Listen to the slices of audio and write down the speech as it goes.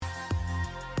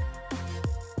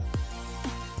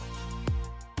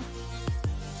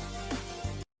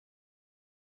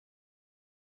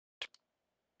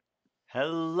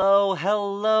Hello,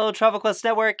 hello, Travel Quest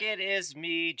Network. It is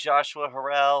me, Joshua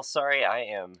Harrell. Sorry, I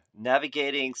am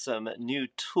navigating some new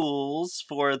tools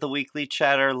for the weekly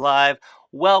chatter live.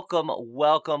 Welcome,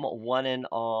 welcome, one and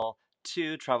all,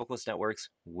 to Travel Quest Network's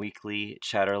weekly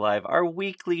chatter live, our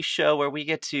weekly show where we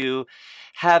get to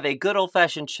have a good old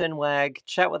fashioned chinwag,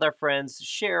 chat with our friends,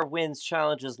 share wins,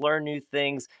 challenges, learn new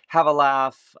things, have a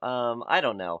laugh. I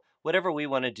don't know whatever we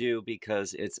want to do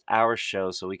because it's our show,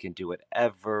 so we can do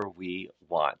whatever we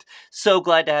want. So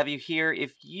glad to have you here.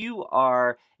 If you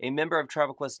are a member of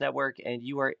Travel Quest Network and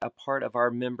you are a part of our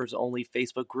members only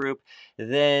Facebook group,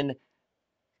 then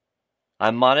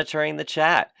I'm monitoring the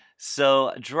chat.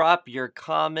 So drop your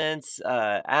comments,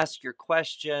 ask your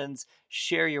questions,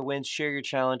 share your wins, share your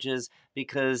challenges,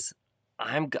 because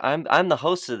I'm the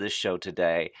host of this show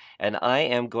today, and I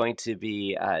am going to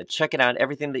be checking out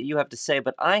everything that you have to say.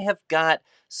 But I have got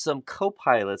some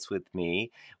co-pilots with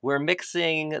me. We're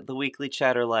mixing the weekly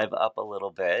chatter live up a little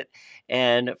bit,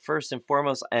 and first and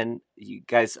foremost, and you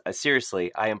guys,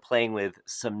 seriously, I am playing with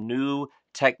some new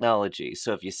technology.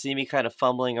 So if you see me kind of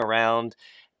fumbling around,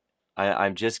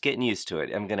 I'm just getting used to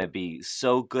it. I'm going to be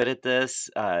so good at this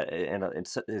in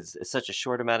such a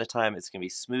short amount of time. It's going to be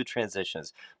smooth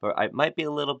transitions, but I might be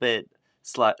a little bit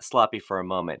sloppy for a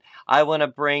moment. I want to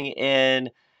bring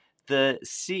in the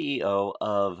CEO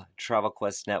of Travel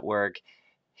Quest Network.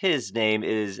 His name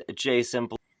is Jason.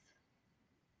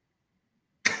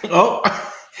 Oh,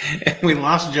 and we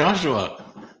lost Joshua.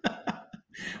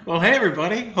 Well, hey,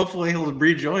 everybody. Hopefully he'll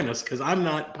rejoin us because I'm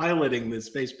not piloting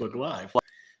this Facebook Live.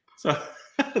 So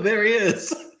there he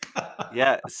is.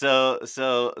 Yeah, so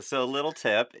little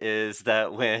tip is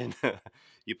that when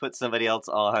you put somebody else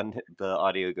on, the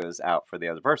audio goes out for the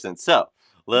other person. So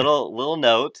little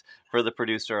note for the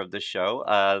producer of the show.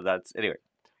 That's anyway.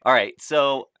 All right,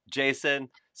 so Jason,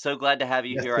 so glad to have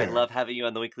you Yes, here. I sir. love having you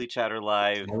on the Weekly Chatter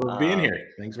Live. I love being here.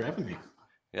 Thanks for having me.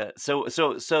 Yeah, so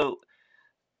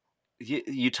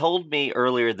you told me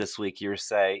earlier this week, you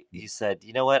said,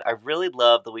 you know what, I really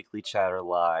love the Weekly Chatter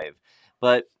Live,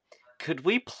 but could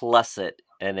we plus it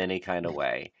in any kind of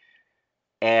way?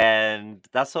 And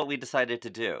that's what we decided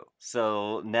to do.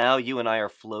 So now you and I are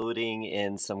floating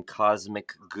in some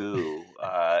cosmic goo.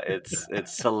 It's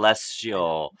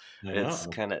celestial. I It's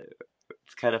know.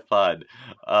 kind of fun.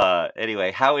 Anyway,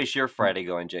 how is your Friday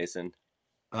going, Jason?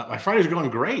 My Friday's going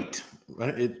great.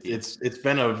 Yeah. It's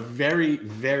been a very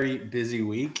very busy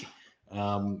week.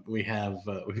 We've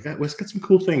got some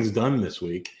cool things done this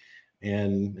week,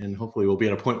 and hopefully we'll be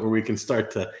at a point where we can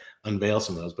start to unveil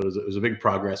some of those. But it was a big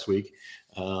progress week.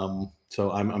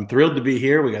 So I'm thrilled to be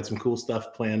here. We got some cool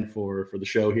stuff planned for the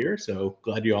show here. So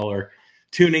glad you all are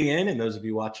tuning in, and those of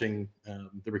you watching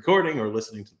the recording or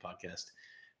listening to the podcast,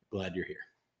 glad you're here.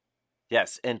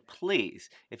 Yes, and please,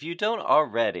 if you don't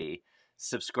already,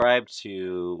 subscribe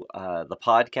to the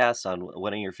podcast on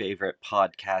one of your favorite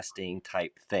podcasting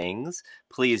type things.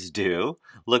 Please do.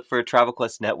 Look for Travel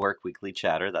Quest Network Weekly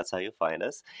Chatter. That's how you'll find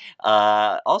us.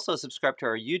 Also, subscribe to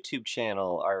our YouTube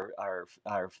channel, our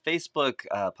Facebook,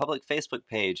 public Facebook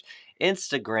page,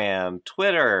 Instagram,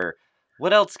 Twitter.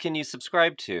 What else can you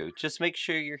subscribe to? Just make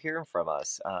sure you're hearing from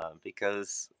us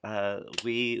because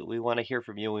we want to hear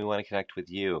from you. We want to connect with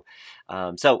you.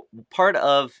 So part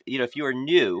of, if you are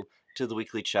new to the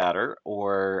Weekly Chatter,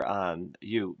 or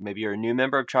maybe you're a new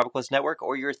member of Travel Quest Network,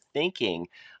 or you're thinking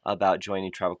about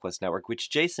joining Travel Quest Network, which,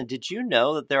 Jason, did you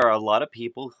know that there are a lot of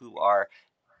people who are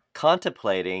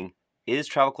contemplating, is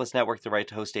Travel Quest Network the right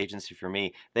to host agency for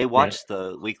me? They Right. watch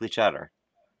the Weekly Chatter.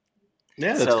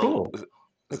 Yeah, that's So cool.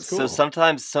 That's so cool.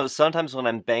 sometimes when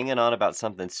I'm banging on about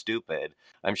something stupid,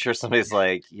 I'm sure somebody's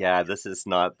like, "Yeah, this is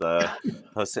not the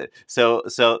host."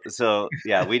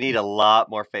 Yeah, we need a lot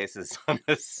more faces on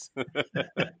this.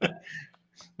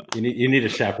 You need a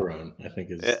chaperone, I think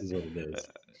a, is what it is.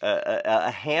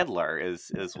 a handler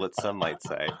is what some might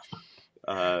say.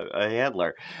 A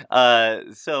handler.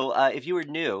 If you were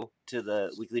new to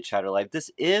the Weekly Chatter Live,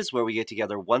 this is where we get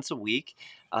together once a week.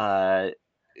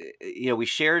 We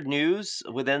share news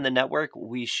within the network.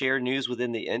 We share news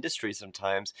within the industry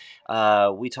sometimes.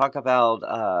 We talk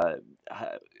about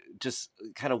just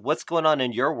kind of what's going on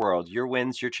in your world, your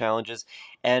wins, your challenges,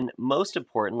 and most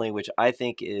importantly, which I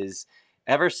think is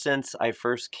ever since I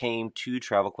first came to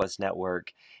Travel Quest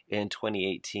Network in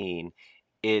 2018,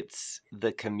 it's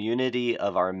the community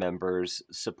of our members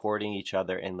supporting each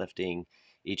other and lifting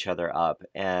each other up.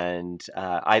 And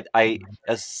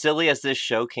as silly as this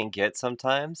show can get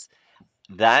sometimes,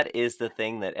 that is the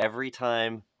thing that every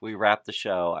time we wrap the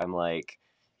show, I'm like,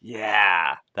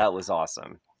 yeah, that was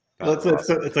awesome. That Well, was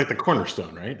awesome. it's like the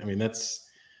cornerstone, right? I mean, that's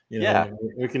Yeah.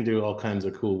 we can do all kinds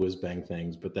of cool whiz bang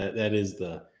things, but that is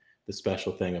the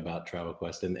special thing about Travel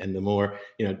Quest. And the more,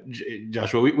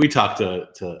 Joshua, we talk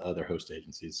to other host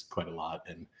agencies quite a lot,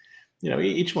 and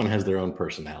each one has their own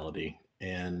personality.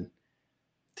 And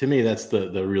to me, that's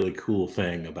the really cool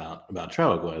thing about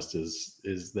Travel Quest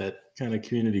is that kind of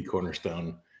community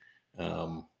cornerstone,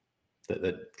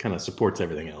 that kind of supports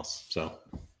everything else. So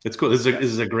it's cool. This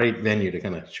is a great venue to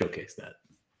kind of showcase that.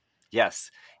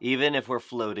 Yes, even if we're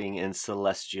floating in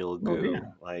celestial goo,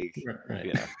 Right.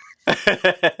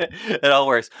 It all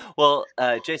works. Well,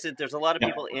 Jason, there's a lot of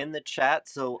people in the chat,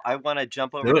 so I want to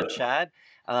jump over to Chad.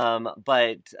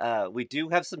 But we do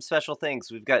have some special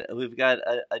things. We've got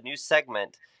a new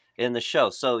segment in the show,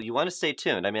 so you want to stay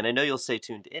tuned. I mean, I know you'll stay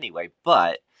tuned anyway,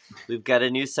 but we've got a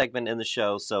new segment in the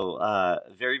show, so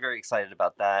very, very excited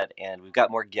about that. And we've got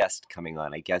more guests coming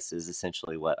on, I guess, is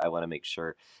essentially what I want to make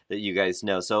sure that you guys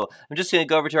know. So I'm just going to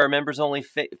go over to our members only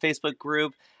Facebook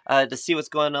group to see what's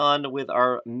going on with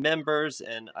our members.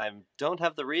 And I don't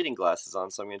have the reading glasses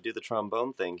on, so I'm going to do the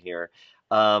trombone thing here.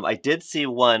 I did see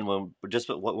one when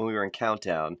we were in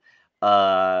Countdown.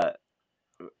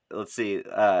 Let's see,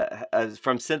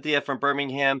 from Cynthia from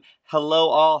Birmingham. Hello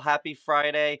all, happy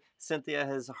Friday. Cynthia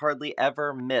has hardly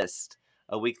ever missed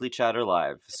a weekly Chatter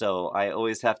Live, so I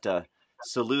always have to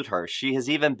salute her. She has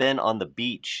even been on the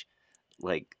beach,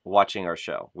 like watching our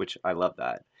show, which I love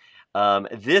that.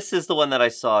 This is the one that I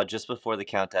saw just before the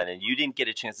countdown, and you didn't get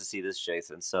a chance to see this,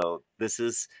 Jason, so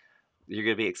you're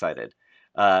gonna be excited.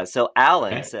 So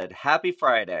Alan said, happy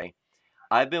Friday.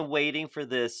 I've been waiting for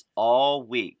this all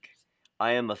week.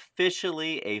 I am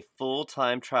officially a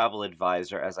full-time travel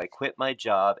advisor as I quit my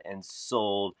job and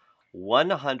sold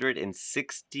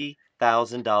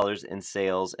 $160,000 in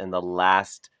sales in the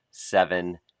last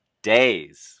 7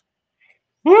 days.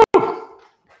 Woo!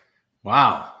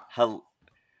 Wow.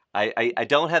 I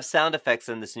don't have sound effects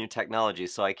in this new technology,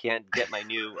 so I can't get my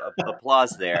new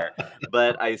applause there.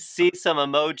 But I see some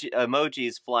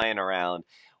emojis flying around.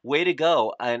 Way to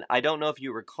go. And I don't know if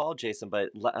you recall, Jason, but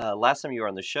last time you were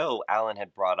on the show, Alan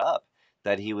had brought up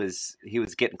that he was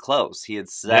getting close. He had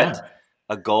set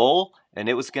a goal and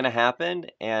it was going to happen.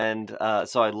 And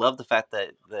so I love the fact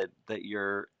that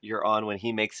you're on when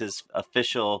he makes his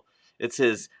official, it's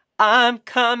his, I'm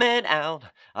coming out.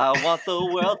 I want the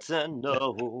world to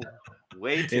know.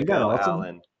 Way to go, awesome?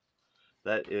 Alan.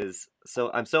 That is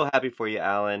so, I'm so happy for you,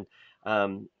 Alan.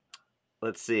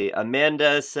 Let's see.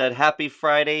 Amanda said, happy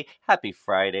Friday. Happy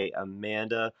Friday,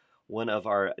 Amanda, one of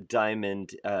our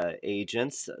diamond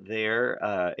agents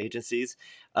there, agencies.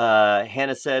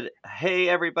 Hannah said, hey,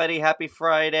 everybody, happy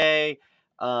Friday.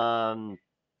 Definitely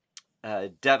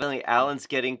Alan's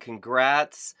getting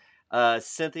congrats.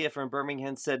 Cynthia from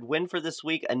Birmingham said, win for this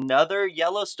week, another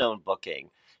Yellowstone booking.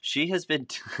 She has been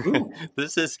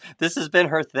this has been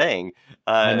her thing.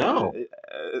 I know.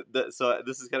 So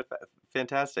this is kind of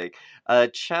fantastic.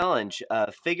 Challenge,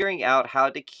 figuring out how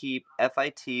to keep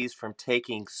FITs from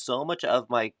taking so much of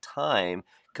my time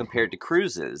compared to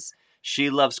cruises. She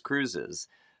loves cruises.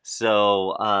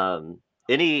 So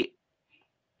any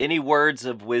words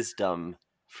of wisdom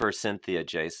for Cynthia,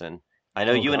 Jason? I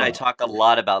know you and I talk a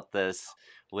lot about this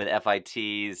with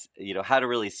FITs, how to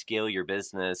really scale your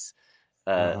business.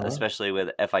 Especially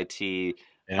with FIT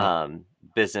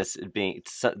business being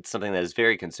something that is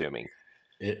very consuming.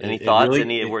 Any thoughts?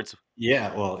 Any words?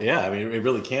 Yeah, well, yeah. I mean, it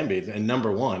really can be. And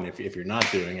number one, if you're not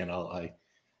doing it, I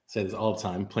say this all the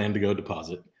time: plan to go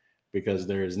deposit, because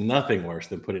there is nothing worse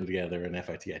than putting together an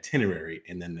FIT itinerary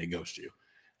and then they ghost you,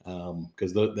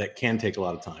 because that can take a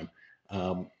lot of time.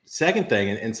 Second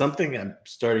thing, and something I'm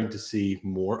starting to see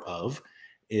more of,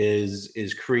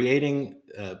 is creating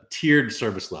tiered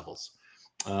service levels.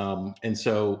 And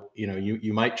so,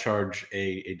 you might charge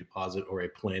a deposit or a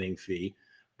planning fee,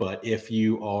 but if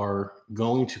you are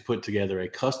going to put together a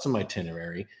custom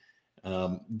itinerary,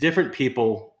 different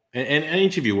people, and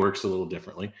each of you works a little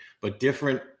differently, but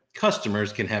different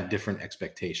customers can have different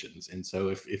expectations. And so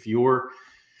if you're,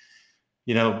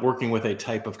 working with a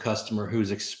type of customer who's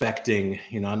expecting,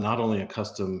 not only a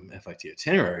custom FIT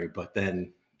itinerary, but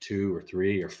then 2 or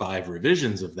 3 or 5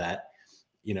 revisions of that,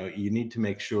 you need to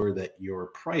make sure that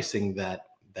you're pricing that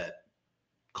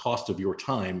cost of your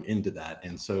time into that.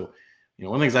 And so,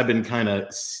 one of the things I've been kind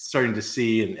of starting to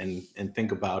see and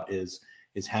think about is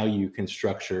how you can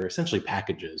structure essentially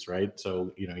packages, right?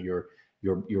 So, your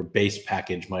base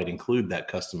package might include that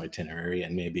custom itinerary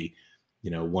and maybe,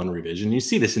 one revision. You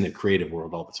see this in the creative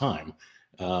world all the time.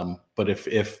 But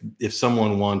if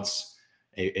someone wants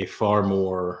a far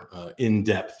more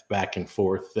in-depth back and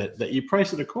forth, that you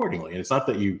price it accordingly. And it's not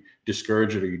that you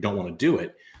discourage it or you don't want to do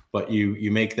it, but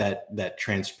you make that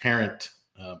transparent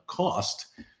cost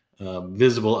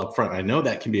visible up front. I know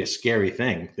that can be a scary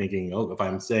thing, thinking, oh, if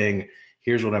I'm saying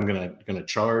here's what I'm gonna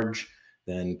charge,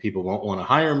 then people won't want to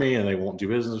hire me and they won't do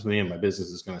business with me, and my business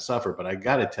is going to suffer. But I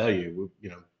got to tell you,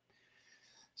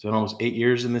 it's been almost 8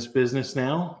 years in this business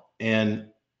now, and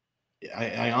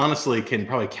I honestly can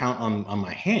probably count on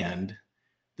my hand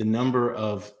the number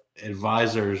of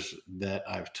advisors that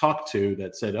I've talked to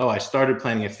that said, oh, I started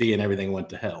planning a fee and everything went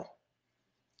to hell.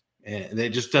 And it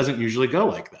just doesn't usually go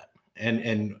like that.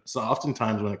 And so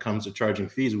oftentimes when it comes to charging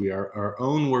fees, we are our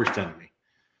own worst enemy.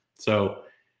 So,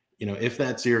 if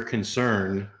that's your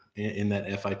concern in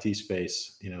that FIT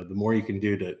space, the more you can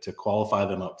do to qualify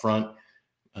them up front,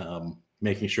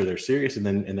 making sure they're serious, and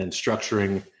then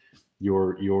structuring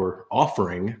your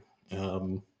offering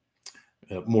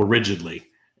more rigidly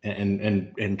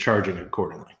and charging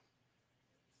accordingly.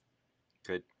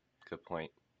 Good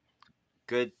point.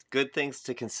 Good things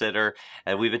to consider.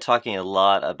 And we've been talking a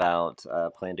lot about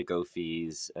plan to go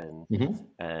fees and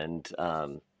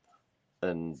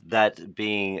that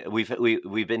being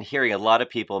we've been hearing a lot of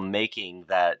people making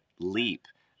that leap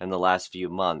in the last few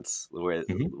months where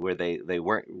they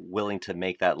weren't willing to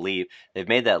make that leap. They've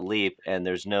made that leap and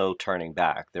there's no turning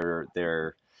back.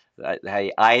 I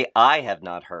have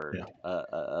not heard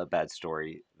a bad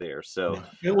story there. So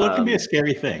well, it can be a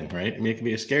scary thing, right? I mean, it can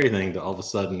be a scary thing to all of a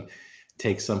sudden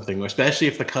take something, especially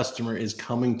if the customer is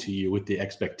coming to you with the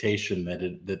expectation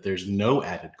that there's no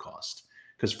added cost.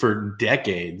 Because for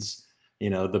decades,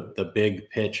 the big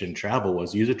pitch in travel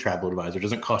was use a travel advisor. It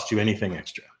doesn't cost you anything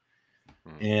extra.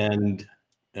 And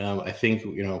I think,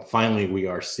 finally we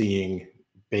are seeing,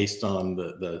 based on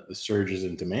the surges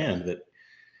in demand, that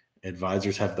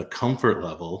advisors have the comfort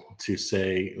level to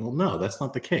say, well, no, that's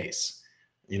not the case.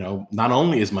 Not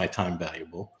only is my time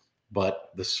valuable, but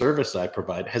the service I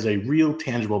provide has a real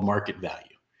tangible market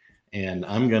value, and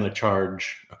I'm going to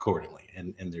charge accordingly.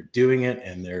 And they're doing it,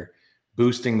 and they're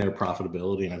boosting their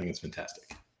profitability, and I think it's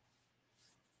fantastic.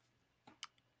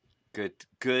 Good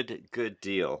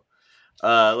deal.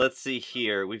 Let's see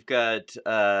here. We've got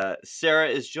Sarah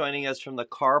is joining us from the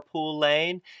carpool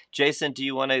lane. Jason, do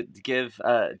you want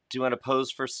to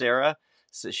pose for Sarah?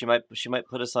 So she might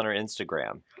put us on her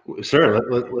Instagram. Sure.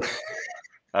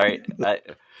 All right.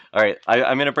 All right.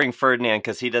 I'm going to bring Ferdinand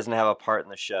because he doesn't have a part in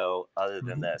the show other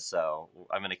than this. So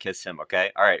I'm going to kiss him.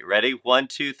 Okay. All right. Ready? 1,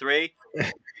 2, 3.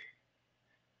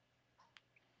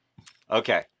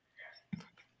 Okay.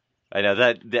 I know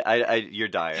that you're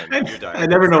dying. You're dying. I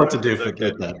never know what to do with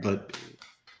that, but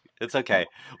it's okay.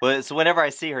 Well, so whenever I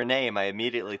see her name, I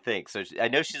immediately think. So I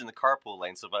know she's in the carpool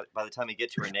lane. So by the time I get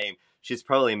to her name, she's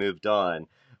probably moved on.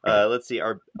 Let's see.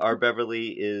 Our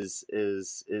Beverly is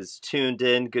tuned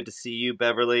in. Good to see you,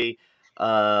 Beverly.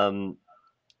 Let's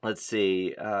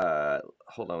see.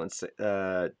 Hold on one sec.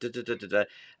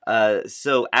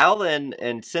 So Alan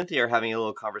and Cynthia are having a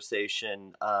little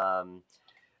conversation.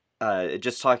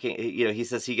 Just talking, he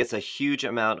says he gets a huge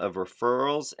amount of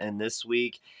referrals, and this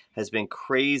week has been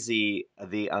crazy.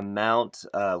 The amount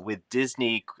with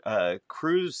Disney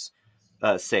cruise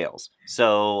sales.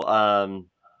 So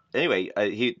anyway,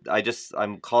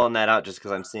 I'm calling that out just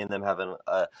because I'm seeing them having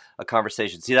a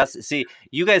conversation. See,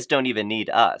 you guys don't even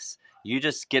need us. You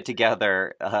just get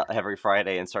together every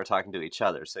Friday and start talking to each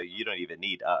other. So you don't even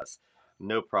need us.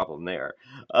 No problem there.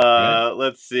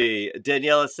 Let's see.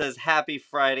 Daniela says, Happy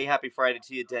Friday. Happy Friday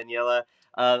to you, Daniela.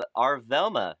 Our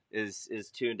Velma is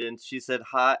tuned in. She said,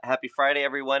 Hi, happy Friday,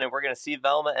 everyone. And we're going to see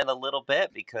Velma in a little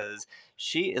bit because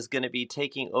she is going to be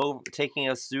taking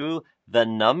us through the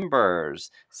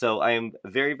numbers. So I am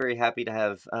very, very happy to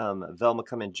have Velma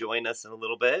come and join us in a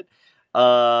little bit.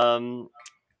 And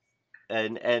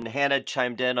Hannah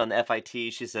chimed in on the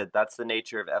FIT. She said, that's the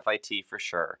nature of FIT for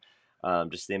sure.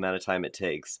 Just the amount of time it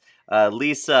takes.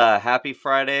 Lisa, happy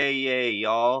Friday. Yay,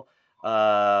 y'all.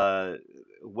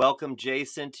 Welcome,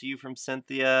 Jason, to you from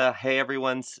Cynthia. Hey,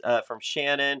 everyone's from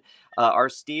Shannon. Our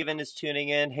Steven is tuning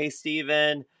in. Hey,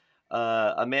 Steven.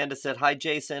 Amanda said, hi,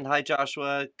 Jason. Hi,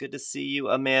 Joshua. Good to see you,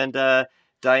 Amanda.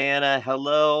 Diana,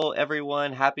 hello,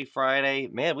 everyone. Happy Friday.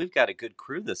 Man, we've got a good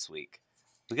crew this week.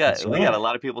 We got a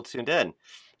lot of people tuned in.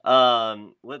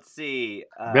 Let's see.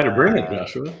 Better bring it,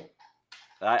 Joshua.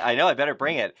 I know I better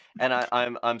bring it, and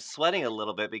I'm sweating a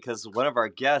little bit because one of our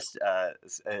guests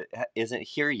isn't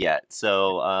here yet.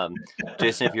 So,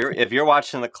 Jason, if you're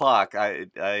watching the clock,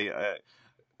 that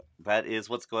is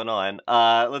what's going on.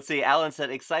 Let's see. Alan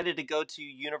said, excited to go to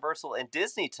Universal and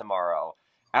Disney tomorrow.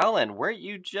 Alan, weren't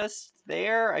you just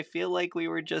there? I feel like we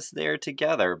were just there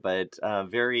together, but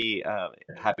very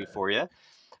happy for you.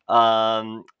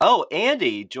 Oh,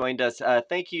 Andy joined us.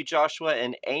 Thank you, Joshua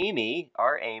and Amy,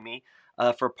 our Amy,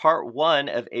 for part one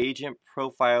of Agent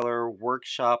Profiler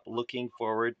Workshop. Looking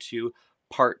forward to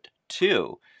part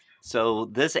two. So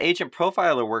this Agent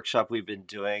Profiler Workshop we've been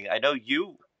doing, I know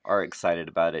you are excited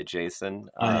about it, Jason.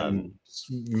 I am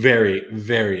very,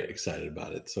 very excited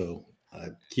about it. So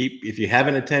if you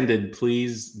haven't attended,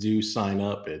 please do sign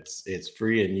up. It's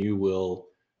free, and you will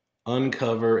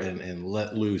uncover and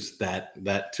let loose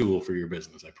that tool for your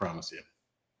business. I promise you.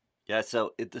 Yeah,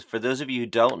 so for those of you who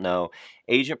don't know,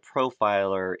 Agent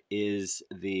Profiler is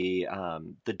the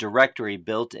directory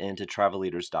built into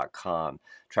TravelLeaders.com.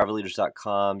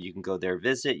 TravelLeaders.com, you can go there,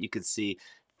 visit. You can see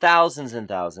thousands and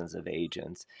thousands of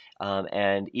agents,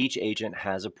 and each agent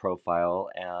has a profile,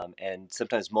 and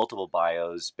sometimes multiple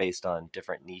bios based on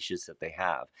different niches that they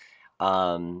have.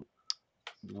 Um,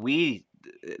 we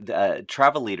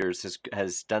Travel Leaders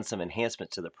has done some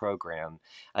enhancement to the program.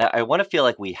 I want to feel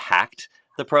like we hacked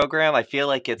the program. I feel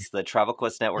like it's the Travel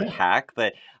Quest Network Yeah. hack,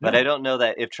 but Yeah. I don't know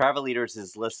that if Travel Leaders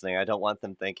is listening, I don't want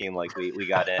them thinking like we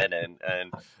got in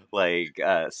and like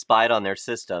spied on their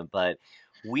system. But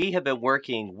we have been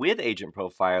working with Agent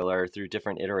Profiler through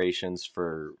different iterations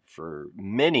for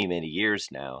many years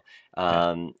now,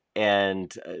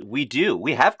 and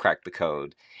we have cracked the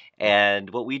code. And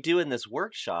what we do in this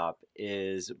workshop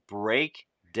is break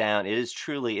down. It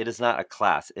is not a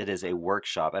class, it is a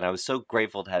workshop. And I was so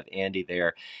grateful to have Andy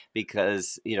there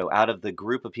because, out of the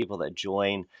group of people that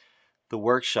join the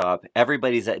workshop,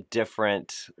 everybody's at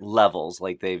different levels.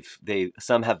 Like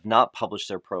some have not published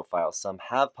their profile, some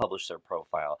have published their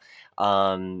profile.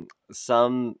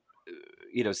 Some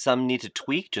some need to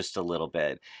tweak just a little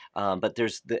bit, but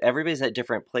everybody's at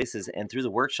different places, and through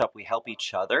the workshop we help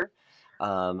each other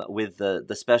with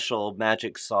the special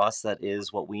magic sauce that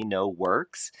is what we know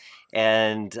works,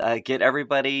 and get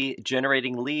everybody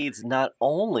generating leads, not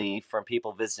only from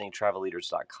people visiting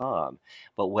travelleaders.com,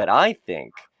 but what I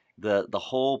think the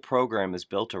whole program is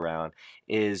built around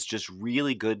is just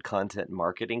really good content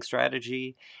marketing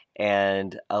strategy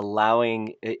and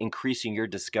increasing your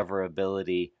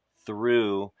discoverability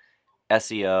through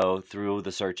SEO, through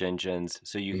the search engines,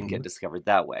 so you can get discovered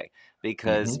that way.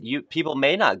 Because people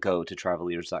may not go to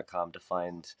travelleaders.com to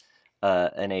find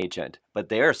an agent, but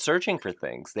they are searching for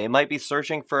things. They might be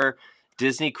searching for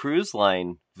Disney Cruise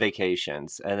Line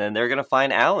vacations, and then they're going to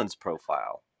find Alan's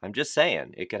profile. I'm just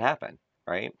saying, it could happen,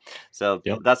 right? So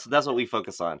that's what we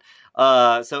focus on.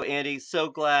 So Andy, so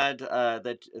glad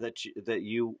that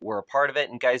you were a part of it.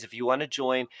 And guys, if you want to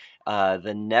join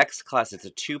the next class, it's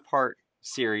a 2-part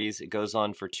series. It goes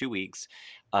on for 2 weeks,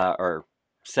 or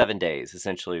 7 days.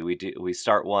 Essentially, we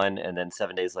start one, and then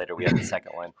 7 days later we have the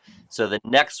second one. So the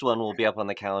next one will be up on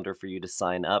the calendar for you to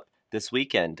sign up this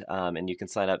weekend, and you can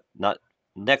sign up not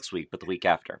next week but the week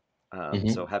after.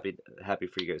 So happy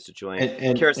for you guys to join.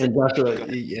 And Joshua,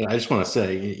 I just want to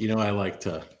say, I like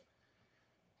to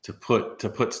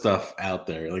put stuff out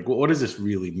there. Like, what does this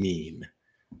really mean?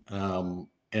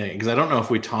 Because I don't know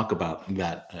if we talk about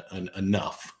that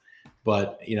enough.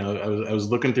 But I was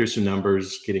looking through some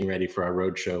numbers, getting ready for our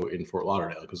roadshow in Fort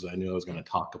Lauderdale, because I knew I was going to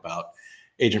talk about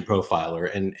Agent Profiler,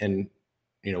 and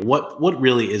what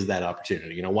really is that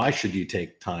opportunity? Why should you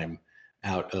take time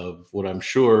out of what I'm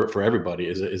sure for everybody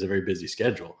is a very busy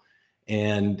schedule?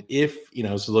 And if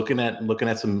so looking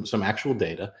at some actual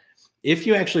data, if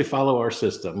you actually follow our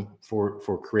system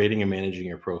for creating and managing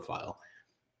your profile,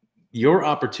 your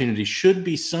opportunity should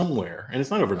be somewhere, and it's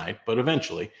not overnight, but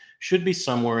eventually should be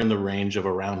somewhere in the range of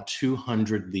around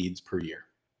 200 leads per year.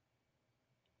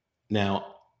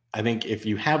 Now, I think if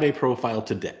you have a profile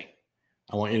today,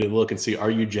 I want you to look and see,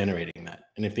 are you generating that?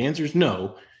 And if the answer is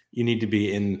no, you need to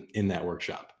be in that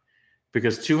workshop,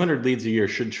 because 200 leads a year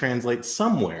should translate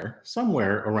somewhere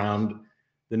around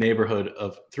the neighborhood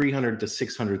of 300 to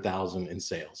 600,000 in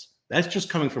sales. That's just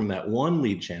coming from that one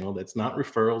lead channel. That's not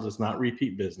referrals. It's not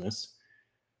repeat business.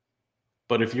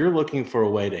 But if you're looking for a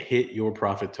way to hit your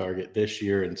profit target this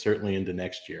year and certainly into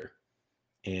next year,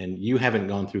 and you haven't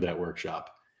gone through that workshop,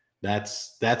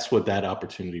 that's what that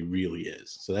opportunity really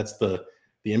is. So that's the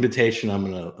invitation I'm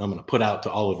gonna put out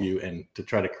to all of you, and to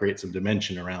try to create some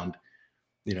dimension around,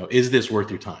 is this worth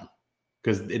your time?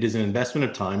 Because it is an investment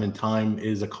of time, and time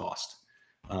is a cost.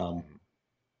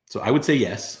 So I would say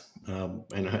yes.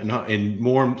 And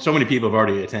more, so many people have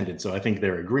already attended, so I think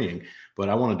they're agreeing. But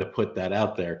I wanted to put that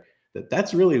out there,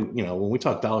 that's really, when we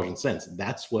talk dollars and cents,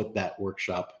 that's what that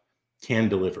workshop can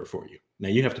deliver for you. Now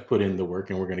you have to put in the work,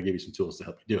 and we're going to give you some tools to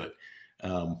help you do it.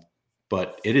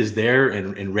 But it is there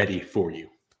and ready for you.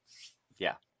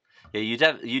 Yeah, you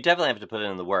definitely have to put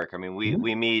in the work. I mean,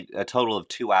 we meet a total of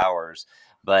 2 hours,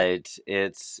 but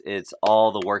it's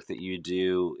all the work that you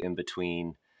do in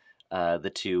between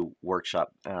the two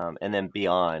workshop and then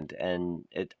beyond. And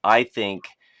I think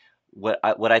what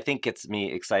I think gets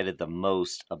me excited the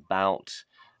most about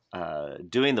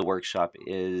doing the workshop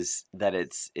is that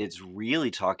it's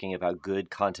really talking about good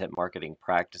content marketing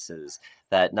practices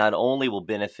that not only will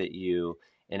benefit you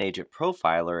in Agent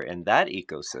Profiler and that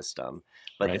ecosystem,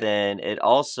 but Right. then it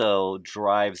also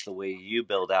drives the way you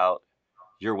build out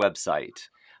your website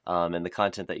and the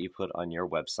content that you put on your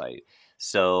website.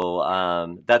 So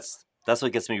that's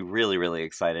what gets me really really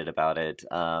excited about it.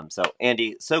 So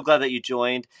Andy, so glad that you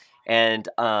joined. And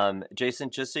Jason,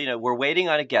 just so you know, we're waiting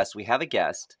on a guest. We have a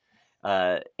guest,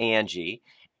 Angie.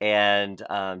 And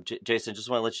Jason, just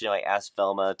want to let you know, I asked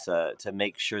Velma to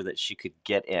make sure that she could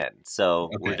get in. So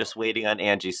we're Okay. just waiting on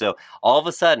Angie. So all of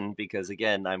a sudden, because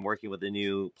again, I'm working with a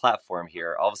new platform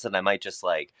here, all of a sudden I might just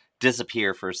like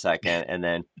disappear for a second and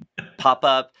then pop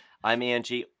up. I'm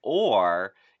Angie.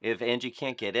 Or if Angie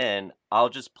can't get in, I'll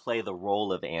just play the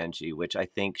role of Angie, which I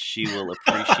think she will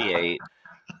appreciate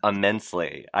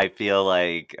immensely. I feel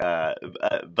like,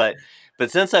 but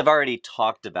since I've already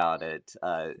talked about it,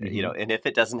 Hmm. and if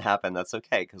it doesn't happen, that's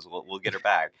okay because we'll get her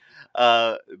back.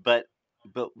 Uh, but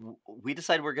we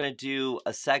decided we're going to do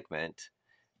a segment,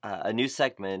 a new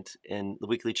segment in the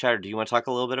weekly chatter. Do you want to talk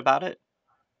a little bit about it?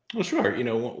 Well, sure.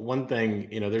 One thing,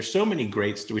 there's so many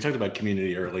we talked about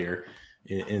community earlier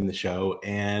in the show,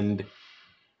 and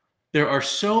there are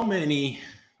so many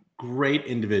great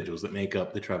individuals that make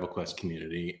up the Travel Quest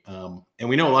community. And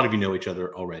we know a lot of you know each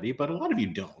other already, but a lot of you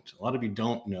don't. A lot of you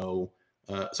don't know,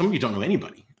 some of you don't know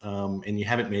anybody, and you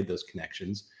haven't made those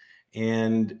connections.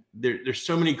 And there's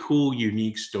so many cool,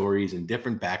 unique stories and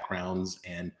different backgrounds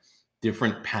and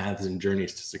different paths and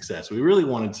journeys to success. We really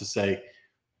wanted to say,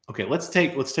 okay, let's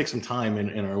take some time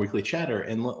in our weekly chatter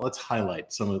and let's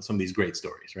highlight some of these great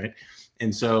stories, right?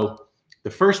 And so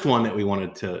the first one that we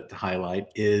wanted to highlight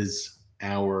is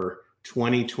our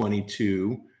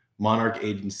 2022 Monarch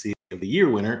Agency of the Year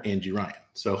winner, Angie Ryan.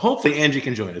 So hopefully Angie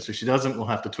can join us. If she doesn't, we'll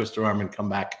have to twist her arm and come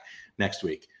back next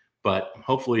week. But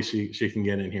hopefully she can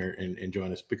get in here and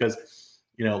join us, because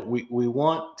we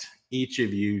want each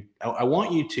of you. I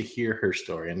want you to hear her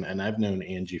story, and I've known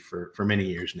Angie for many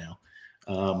years now.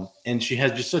 And she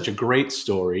has just such a great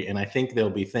story, and I think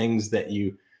there'll be things that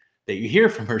you hear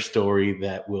from her story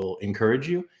that will encourage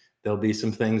you. There'll be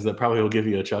some things that probably will give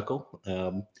you a chuckle,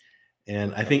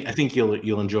 and I think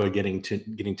you'll enjoy getting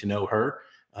to know her,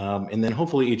 and then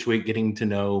hopefully each week getting to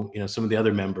know some of the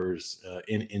other members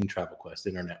in Travel Quest,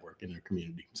 in our network, in our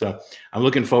community. So I'm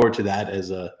looking forward to that as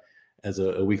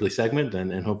a weekly segment,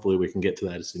 and hopefully we can get to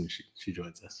that as soon as she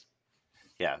joins us.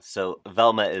 Yeah, so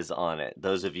Velma is on it.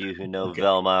 Those of you who know Okay.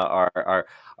 Velma,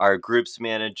 our groups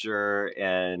manager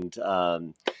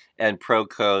and pro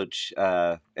coach,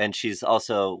 and she's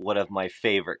also one of my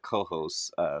favorite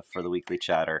co-hosts for the weekly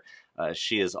chatter.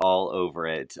 She is all over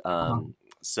it.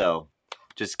 So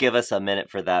just give us a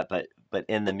minute for that. But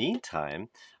in the meantime,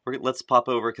 let's pop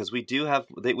over because we've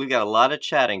got a lot of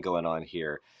chatting going on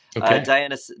here. Okay.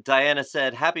 Diana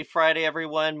said, "Happy Friday,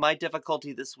 everyone. My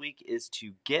difficulty this week is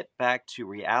to get back to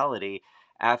reality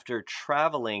after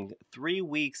traveling 3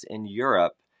 weeks in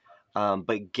Europe,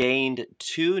 but gained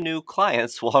 2 new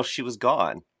clients while she was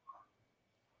gone."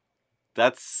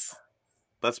 That's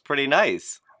that's pretty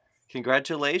nice.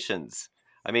 Congratulations.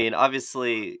 I mean,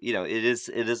 obviously, it is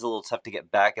a little tough to get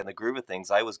back in the groove of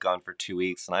things. I was gone for 2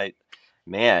 weeks, and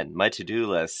man, my to-do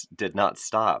list did not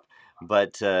stop.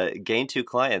 But gain 2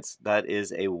 clients, that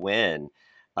is a win.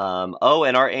 Oh,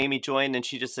 and our Amy joined, and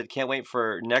she just said, "Can't wait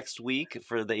for next week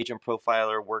for the Agent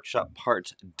Profiler Workshop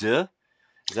Part 2."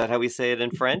 Is that how we say it in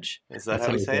French? Is that That's how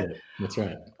how we we say say it? it. That's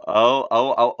right.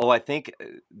 Oh! I think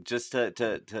just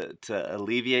to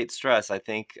alleviate stress, I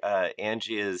think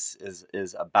Angie is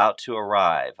about to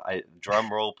arrive.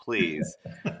 Drum roll, please.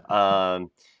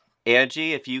 Um,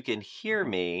 Angie, if you can hear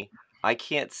me, I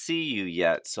can't see you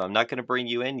yet, so I'm not going to bring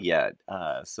you in yet.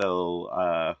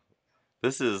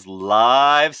 This is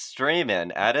live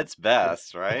streaming at its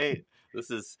best, right? This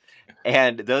is,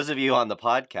 and those of you on the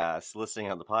podcast,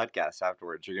 listening on the podcast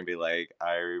afterwards, you're gonna be like,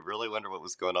 I really wonder what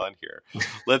was going on here.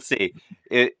 Let's see.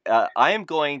 I am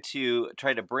going to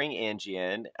try to bring Angie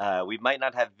in. We might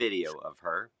not have video of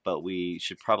her, but we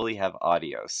should probably have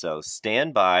audio. So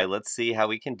stand by. Let's see how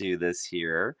we can do this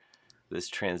here. This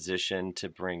transition to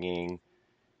bringing.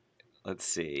 Let's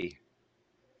see.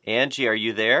 Angie, are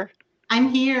you there? I'm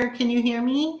here. Can you hear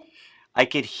me? I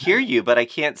could hear you, but I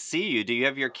can't see you. Do you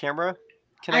have your camera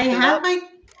I connected have up?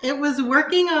 it was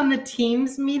working on the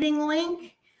Teams meeting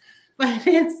link, but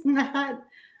it's not.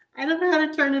 I don't know how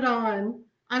to turn it on.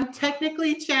 I'm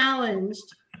technically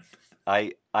challenged.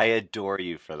 I adore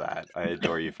you for that. I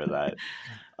adore you for that.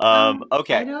 I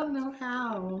Okay, don't know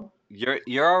how.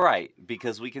 you're all right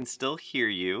because we can still hear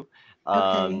you. Um,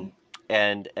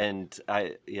 Okay. and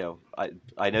I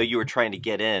know you were trying to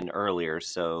get in earlier,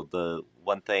 so the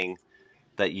one thing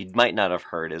that you might not have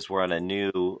heard is we're on a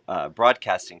new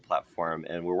broadcasting platform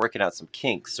and we're working out some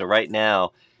kinks. So right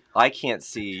now, I can't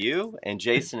see you, and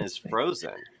Jason is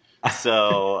frozen.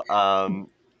 So I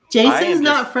Jason's am just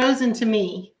not frozen to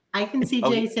me. I can see oh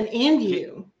Jason and he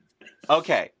you.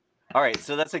 okay. All right,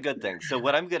 so that's a good thing. So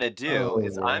what I'm gonna do Oh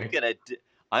is boy.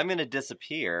 I'm gonna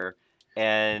disappear,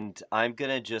 and I'm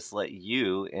gonna just let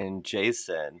you and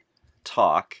Jason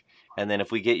talk, and then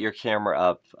if we get your camera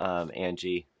up,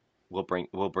 Angie, we'll bring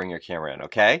your camera in.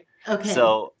 Okay. Okay.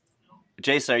 So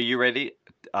Jason, are you ready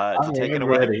I to take it am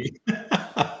away? ready.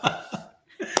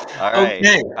 All right,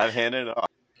 Okay. I'm handing it off.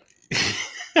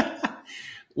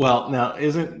 Well, now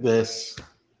isn't this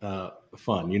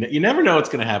fun? You never know what's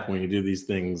going to happen when you do these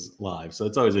things live, so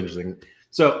it's always interesting.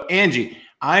 So, Angie,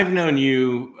 I've known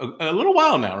you a little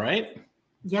while now, right?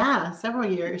 Yeah, several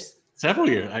years. Several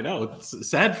years. I know it's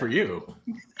sad for you.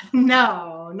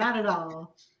 No, not at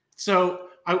all. So,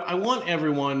 I want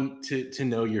everyone to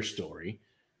know your story.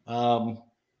 Um,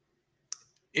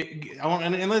 I want,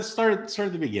 and let's start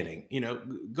at the beginning.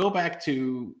 Go back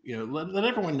to let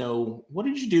everyone know, what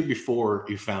did you do before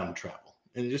you found travel,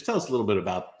 and just tell us a little bit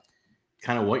about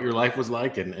kind of what your life was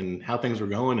like, and how things were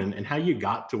going, and how you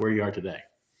got to where you are today.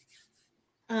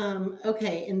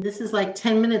 Okay, and this is like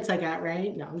 10 minutes I got,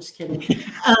 right? No, I'm just kidding.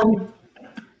 Um,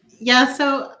 yeah,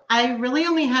 so I really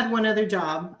only had one other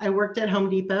job. I worked at Home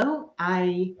Depot.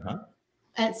 Uh-huh.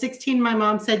 At 16, my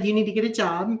mom said, you need to get a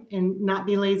job and not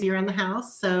be lazy around the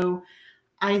house. So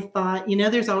I thought,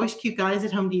 there's always cute guys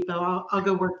at Home Depot. I'll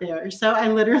go work there. So I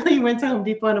literally went to Home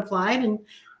Depot and applied, and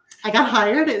I got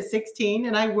hired at 16,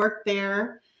 and I worked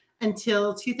there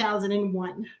until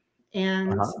 2001,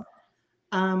 and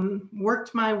Uh-huh.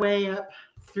 worked my way up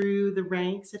through the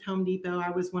ranks at Home Depot. I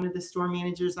was one of the store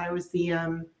managers. I was the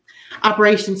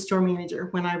operations store manager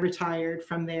when I retired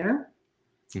from there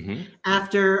Mm-hmm.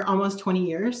 after almost 20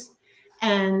 years.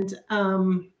 And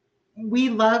we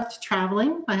loved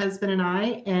traveling, my husband and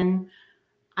I. And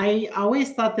I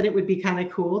always thought that it would be kind of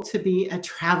cool to be a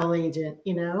travel agent.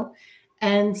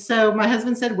 And so my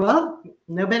husband said, well,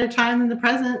 no better time than the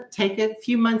present. Take a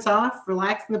few months off,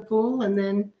 relax in the pool, and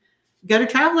then go to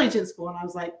travel agent school. And I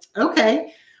was like,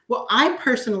 okay. Well, I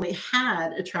personally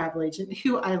had a travel agent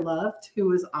who I loved, who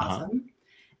was Uh-huh. awesome.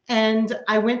 And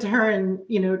I went to her and,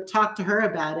 talked to her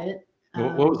about it.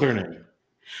 What was her name?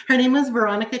 Her name was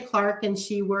Veronica Clark, and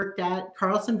she worked at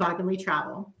Carlson Wagenly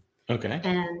Travel. Okay.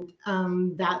 And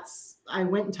I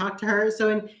went and talked to her.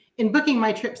 So in booking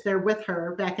my trips there with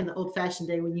her back in the old fashioned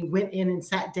day, when you went in and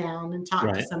sat down and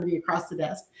talked to Right. somebody across the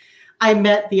desk, I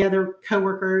met the other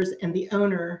coworkers and the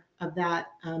owner of that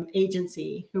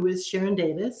agency, who is Sharon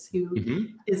Davis, who Mm-hmm.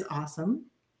 is awesome.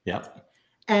 Yep.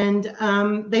 And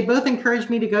they both encouraged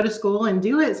me to go to school and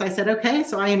do it. So I said, okay.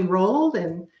 So I enrolled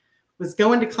and was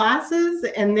going to classes.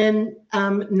 And then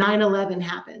 9/11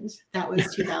 happened. That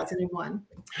was 2001.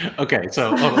 Okay.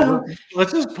 So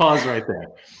let's just pause right there.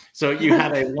 So you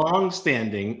had a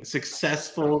long-standing,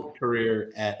 successful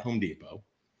career at Home Depot,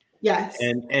 Yes.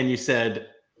 and you said,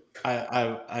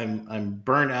 I'm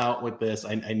burnt out with this.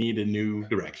 I need a new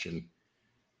direction.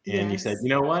 And you said, Yes. you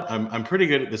know what? I'm pretty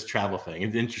good at this travel thing.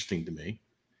 It's interesting to me.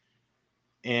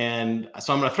 And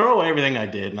so I'm going to throw away everything I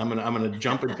did, and I'm going to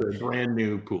jump into a brand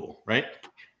new pool, right?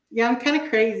 Yeah, I'm kind of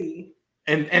crazy.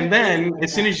 And then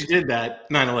as soon as you did that,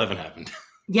 9/11 happened.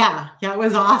 Yeah, it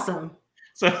was awesome.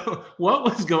 So what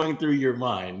was going through your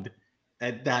mind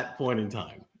at that point in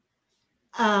time?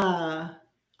 A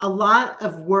lot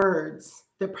of words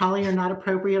that probably are not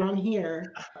appropriate on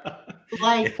here.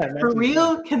 Like, Yeah, for that's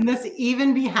real, can this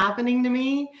even be happening to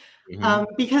me? Mhm.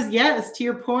 Because yes, to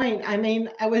your point, I mean,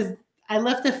 I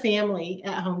left a family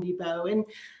at Home Depot, and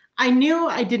I knew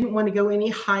I didn't want to go any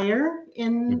higher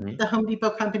in Mhm. the Home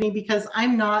Depot company because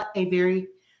I'm not a very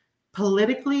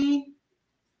politically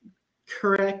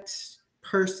correct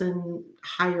person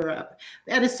higher up.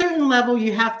 At a certain level,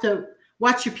 you have to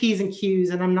watch your P's and Q's,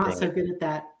 and I'm not so Right. good at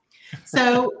that.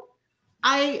 So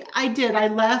I did. I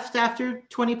left after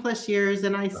 20 plus years,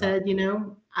 and I said,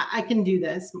 I can do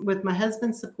this with my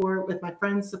husband's support, with my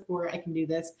friends' support. I can do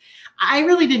this. I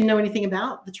really didn't know anything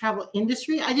about the travel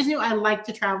industry. I just knew I liked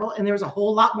to travel, and there was a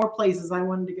whole lot more places I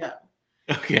wanted to go.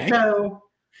 Okay. So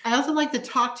I also like to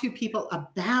talk to people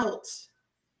about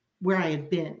where I had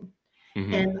been.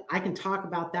 Mhm. And I can talk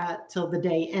about that till the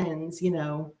day ends,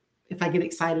 if I get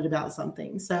excited about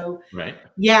something. So Right.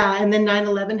 yeah, and then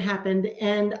 9/11 happened,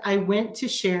 and I went to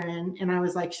Sharon, and I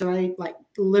was like, should I like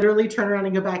literally turn around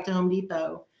and go back to Home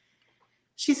Depot?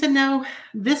 She said, no,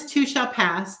 this too shall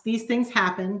pass. These things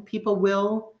happen. People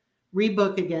will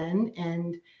rebook again,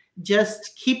 and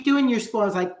just keep doing your school. I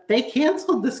was like, they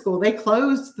canceled the school. They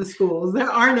closed the schools. There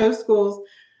are no schools.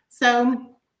 So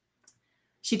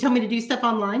she told me to do stuff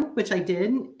online, which I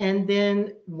did. And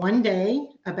then one day,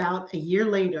 about a year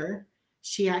later,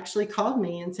 she actually called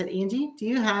me and said, Angie, do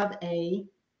you have a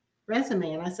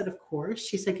resume? And I said, of course.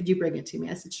 She said, could you bring it to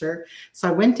me? I said, sure. So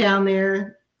I went down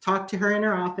there, talked to her in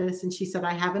her office, and she said,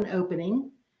 I have an opening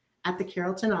at the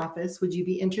Carrollton office. Would you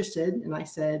be interested? And I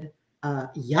said,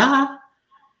 yeah.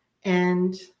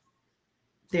 And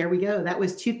there we go. That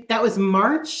was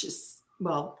March.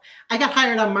 Well, I got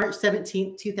hired on March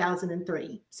 17th,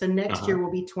 2003. So next year will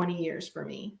be 20 years for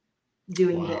me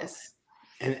doing this.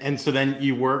 And so then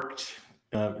you worked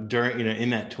during, in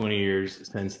that 20 years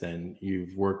since then,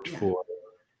 you've worked for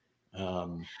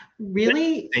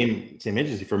really same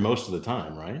agency for most of the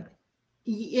time, right?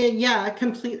 Yeah,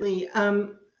 completely.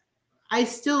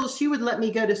 She would let me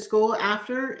go to school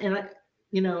after, and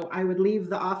I would leave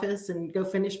the office and go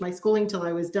finish my schooling till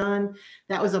I was done.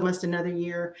 That was almost another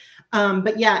year.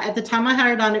 But yeah, at the time I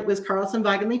hired on, it was Carlson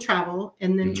Wagenly Travel,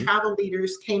 and then Travel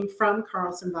Leaders came from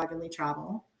Carlson Wagenly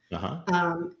Travel.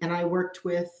 And I worked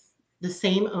with the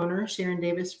same owner, Sharon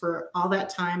Davis, for all that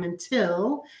time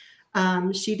until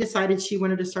she decided she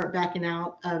wanted to start backing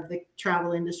out of the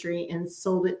travel industry and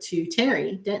sold it to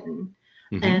Terry Denton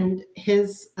and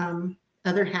his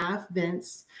other half,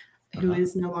 Vince, who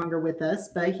is no longer with us,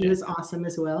 but he was awesome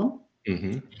as well.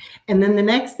 And then the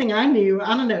next thing I knew,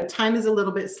 I don't know, time is a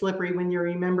little bit slippery when you're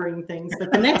remembering things,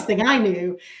 but the next thing I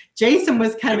knew, Jason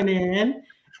was coming in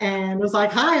and was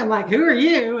like, hi. I'm like, who are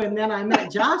you? And then I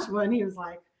met Joshua, and he was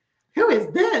like, who is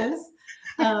this?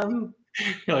 You're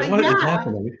like, what is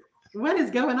happening? What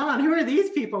is going on? Who are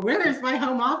these people? Where is my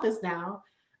home office now?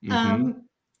 And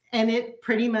it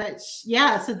pretty much,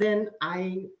 so then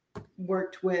I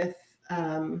worked with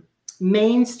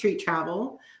Main Street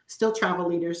Travel, still Travel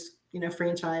Leaders,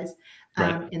 franchise,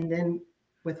 and then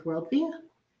with World Via.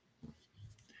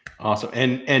 Awesome.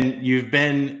 And you've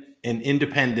been an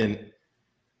independent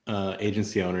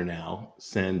agency owner now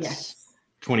since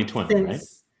 2020, right?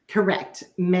 Correct.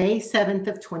 May 7th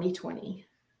of 2020.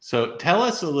 So tell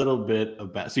us a little bit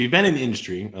about, so you've been in the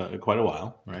industry quite a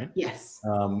while, right? Yes.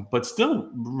 But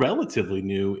still relatively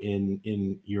new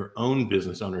in your own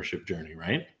business ownership journey,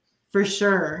 right? For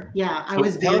sure. Yeah. I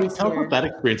was very scared. Tell us what that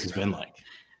experience has been like.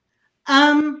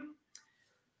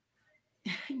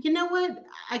 You know what?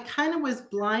 I kind of was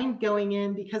blind going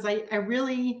in because I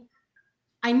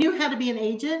knew how to be an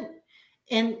agent,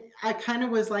 and I kind of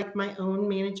was like my own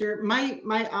manager.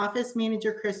 My office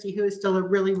manager, Christy, who is still a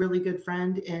really, really good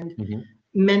friend and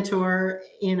mentor,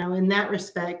 in that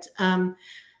respect.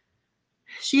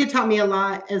 She had taught me a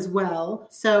lot as well.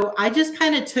 So I just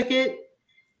kind of took it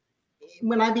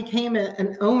when I became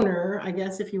an owner, I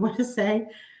guess, if you want to say.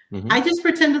 I just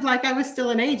pretended like I was still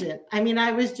an agent. I mean,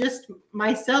 I was just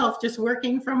myself, just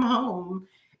working from home.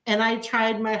 And I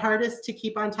tried my hardest to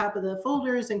keep on top of the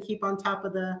folders and keep on top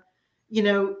of the,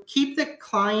 keep the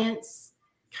clients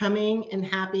coming and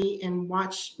happy and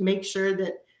make sure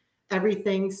that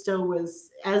everything still was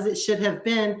as it should have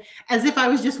been, as if I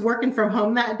was just working from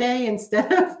home that day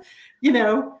instead of,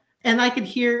 and I could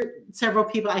hear several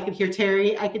people. I could hear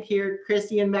Terry. I could hear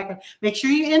Christy in the background. Make sure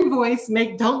you invoice.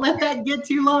 Don't let that get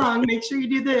too long. Make sure you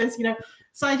do this,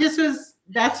 So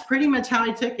that's pretty much how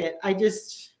I took it.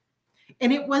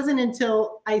 And it wasn't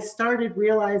until I started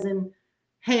realizing,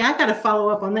 hey, I got to follow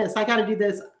up on this. I got to do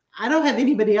this. I don't have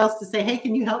anybody else to say, hey,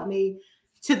 can you help me,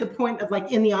 to the point of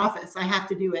like in the office, I have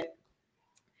to do it.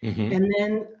 And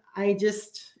then I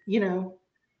just,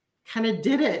 kind of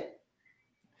did it.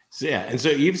 So, and so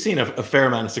you've seen a fair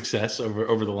amount of success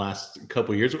over the last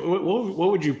couple of years. What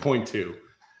would you point to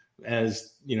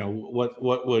as,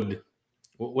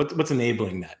 what's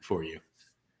enabling that for you?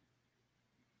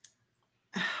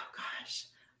 Oh gosh,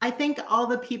 I think all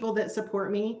the people that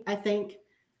support me. I think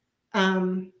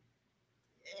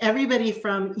everybody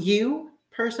from you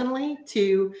personally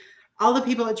to all the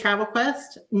people at Travel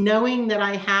Quest, knowing that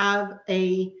I have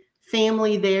a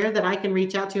family there that I can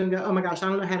reach out to and go, oh my gosh, I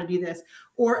don't know how to do this.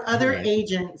 Or other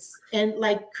agents, and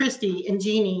like Christy and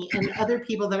Jeannie and other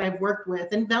people that I've worked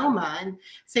with, and Velma, and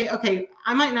say, okay,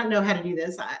 I might not know how to do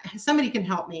this. Somebody can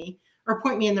help me or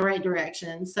point me in the right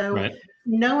direction. So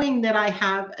knowing that I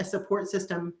have a support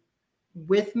system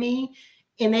with me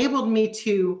enabled me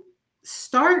to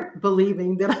start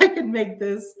believing that I could make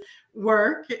this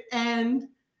work and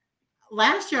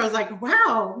last year I was like,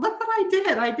 wow, look what I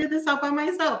did. I did this all by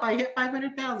myself. I hit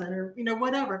 500,000 or,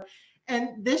 whatever.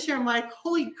 And this year I'm like,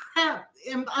 holy crap.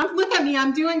 Look at me.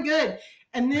 I'm doing good.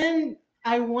 And then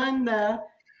I won the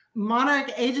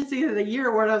Monarch Agency of the Year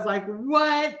award. I was like,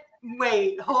 what?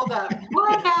 Wait, hold up.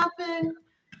 What happened?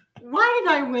 Why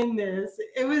did I win this?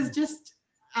 It was just,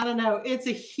 I don't know. It's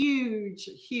a huge,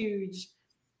 huge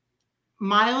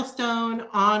milestone,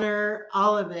 honor,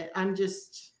 all of it. I'm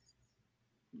just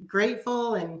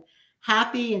grateful and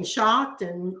happy and shocked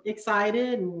and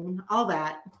excited and all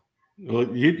that.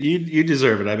 Well, you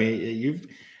deserve it. I mean,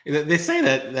 they say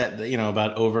that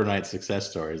about overnight success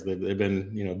stories. They've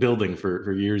been building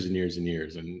for years and years and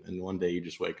years, and one day you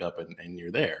just wake up and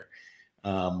you're there.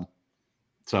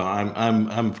 So I'm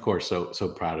of course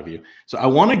so proud of you. So I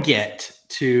want to get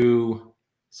to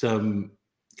some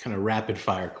kind of rapid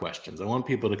fire questions. I want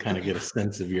people to kind of get a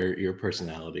sense of your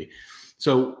personality.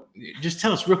 So just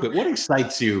tell us real quick, what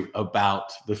excites you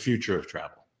about the future of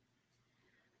travel?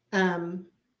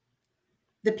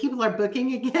 The people are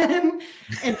booking again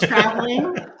and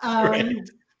traveling, Right.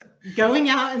 Going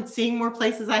out and seeing more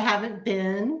places I haven't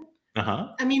been. Uh-huh.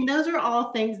 I mean, those are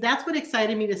all things. That's what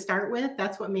excited me to start with.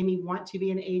 That's what made me want to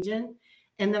be an agent.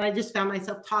 And then I just found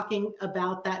myself talking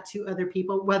about that to other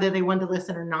people, whether they wanted to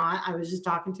listen or not. I was just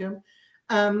talking to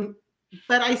them.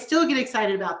 But I still get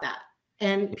excited about that.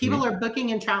 And people are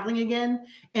booking and traveling again,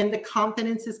 and the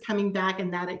confidence is coming back,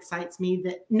 and that excites me,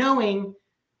 that knowing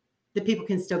that people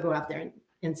can still go out there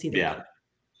and see the world.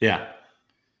 Yeah,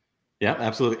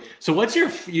 absolutely. So what's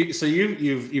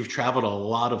you've traveled a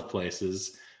lot of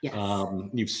places. Yes.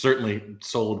 You've certainly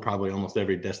sold probably almost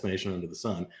every destination under the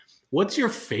sun. What's your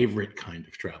favorite kind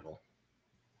of travel?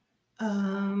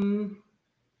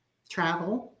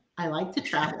 Travel. I like to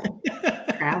travel.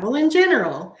 Travel in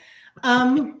general.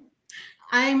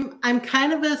 I'm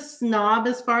kind of a snob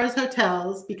as far as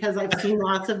hotels because I've seen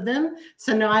lots of them.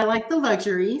 So now I like the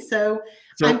luxury. So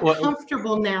I'm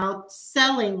comfortable now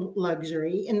selling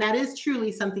luxury. And that is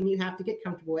truly something you have to get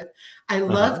comfortable with. I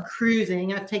love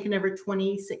cruising. I've taken over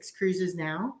 26 cruises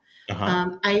now.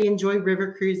 I enjoy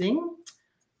river cruising.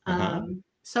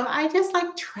 So I just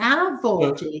like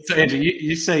travel, Jason. So Angie,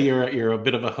 you say you're a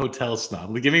bit of a hotel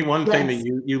snob. Give me one thing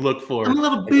that you look for. I'm a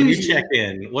little bougie. When you check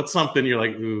in, what's something you're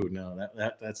like, ooh, no,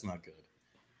 that's not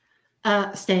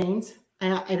good. Stains.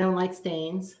 I don't like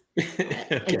stains.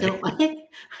 Okay. I don't like.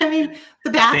 I mean,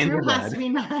 the bathroom has to be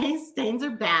nice. Stains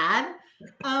are bad.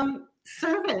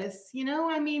 Service.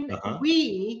 I mean,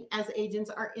 we as agents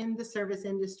are in the service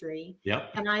industry.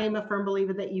 Yep. And I am a firm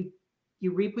believer that you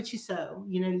reap what you sow.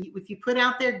 If you put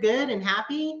out there good and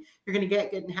happy, you're going to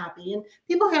get good and happy. And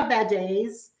people have bad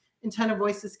days, and tone of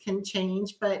voices can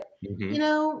change. But,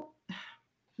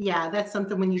 that's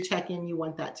something when you check in, you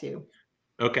want that too.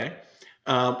 Okay.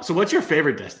 So what's your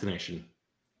favorite destination?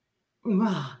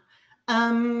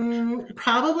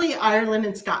 Probably Ireland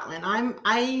and Scotland.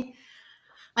 I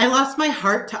lost my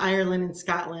heart to Ireland and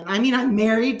Scotland. I mean, I'm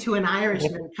married to an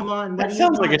Irishman. Come on. That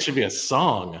sounds like it should be a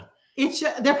song.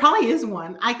 There probably is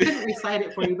one. I couldn't recite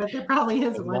it for you, but there probably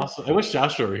is one. Awesome. I wish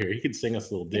Joshua were here. He could sing us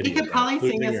a little ditty. He could probably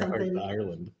sing us something.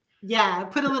 Ireland. Yeah,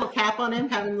 put a little cap on him,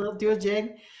 have him do a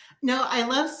jig. No, I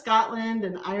love Scotland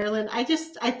and Ireland. I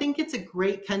think it's a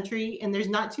great country, and there's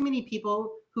not too many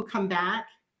people who come back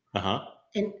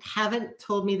and haven't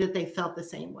told me that they felt the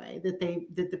same way, that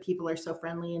the people are so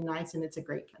friendly and nice, and it's a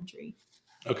great country.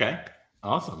 Okay,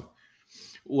 awesome.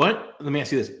 Let me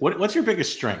ask you this. What's your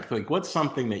biggest strength? Like, what's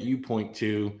something that you point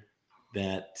to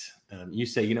that you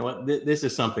say, you know what, this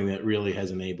is something that really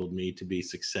has enabled me to be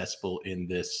successful in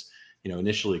this,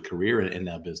 initially career and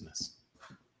now business?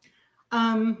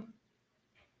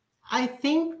 I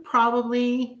think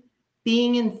probably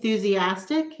being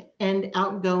enthusiastic and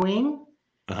outgoing.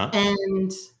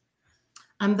 And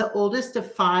I'm the oldest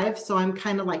of 5, so I'm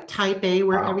kind of like type A,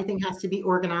 where everything has to be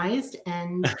organized.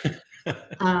 And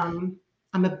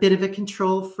I'm a bit of a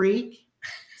control freak.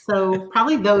 So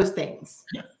probably those things.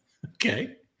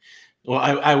 Okay. Well,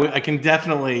 I can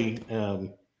definitely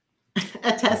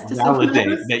attest to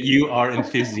validate that you are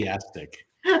enthusiastic.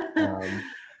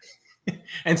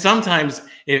 And sometimes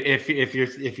if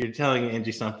you're telling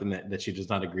Angie something that she does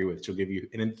not agree with, she'll give you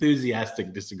an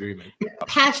enthusiastic disagreement.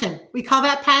 Passion. We call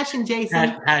that passion,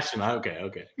 Jason. Passion.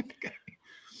 Okay.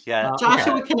 Yeah.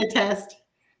 Joshua can attest.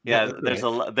 Yeah, there's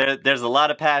a lot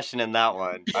of passion in that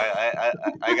one.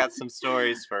 I got some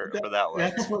stories for that one.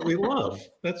 That's what we love.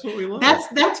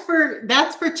 That's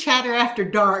for Chatter After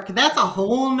Dark. That's a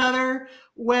whole nother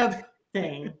web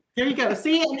thing. There you go.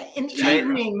 See, an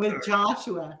evening with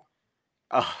Joshua.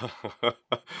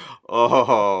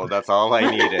 Oh, that's all I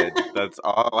needed. That's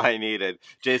all I needed.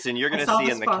 Jason, you're I gonna saw see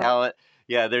the in the spark.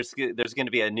 yeah, there's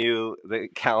gonna be a new the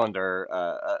calendar,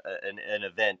 an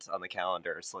event on the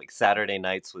calendar. It's like Saturday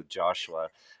nights with Joshua.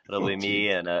 It'll Oh, be gee. me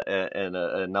and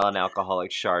a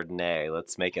non-alcoholic Chardonnay.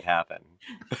 Let's make it happen.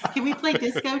 Can we play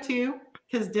disco too?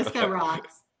 Because disco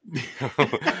rocks.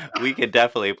 We could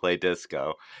definitely play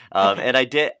disco. Okay. And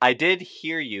I did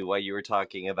hear you while you were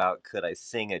talking about could I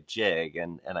sing a jig,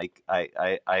 and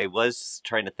I was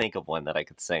trying to think of one that I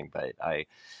could sing, but I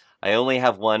only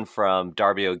have one from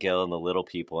Darby O'Gill and the Little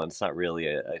People, and it's not really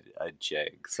a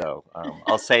jig. So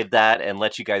I'll save that and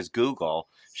let you guys Google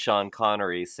Sean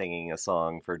Connery singing a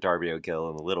song for Darby O'Gill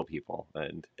and the Little People,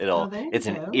 and Oh, there you it's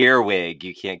an go. earwig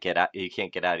you can't get out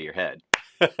of your head.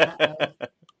 Uh-oh.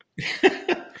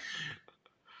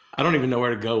 I don't even know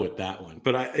where to go with that one.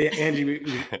 But Angie,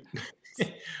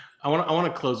 I want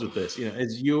to close with this.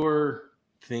 As you're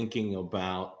thinking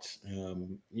about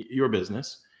your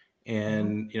business,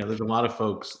 and there's a lot of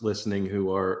folks listening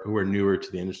who are newer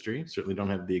to the industry, certainly don't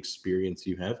have the experience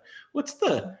you have. What's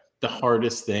the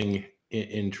hardest thing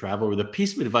in travel, or the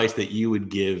piece of advice that you would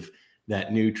give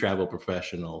that new travel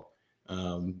professional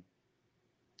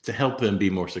to help them be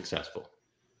more successful?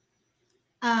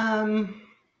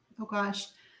 Oh gosh,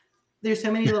 there's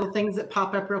so many little things that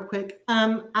pop up real quick.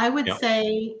 I would Yeah.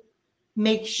 say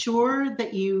make sure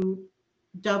that you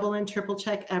double and triple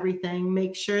check everything.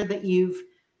 Make sure that you've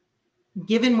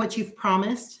given what you've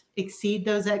promised, exceed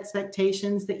those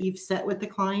expectations that you've set with the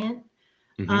client.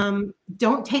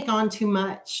 Don't take on too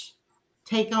much.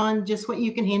 Take on just what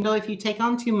you can handle. If you take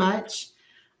on too much,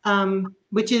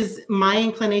 which is my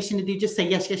inclination to do, just say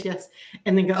yes, yes, yes,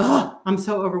 and then go, oh, I'm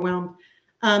so overwhelmed.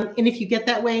 And if you get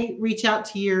that way, reach out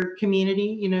to your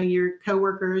community, your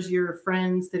coworkers, your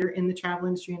friends that are in the travel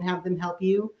industry, and have them help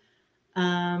you.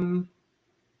 And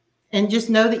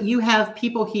just know that you have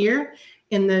people here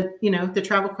in the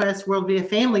Travel Quest World Via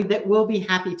family that will be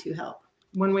happy to help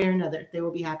one way or another. They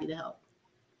will be happy to help.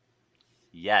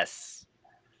 Yes.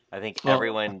 I think Well,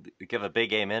 everyone give a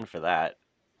big amen for that.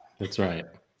 That's right.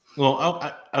 Well,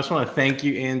 I just want to thank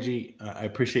you, Angie. I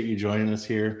appreciate you joining us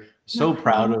here. So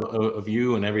proud of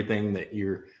you and everything that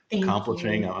you're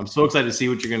accomplishing. I'm so excited to see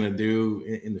what you're going to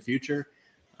do in the future.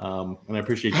 And I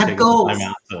appreciate you taking some time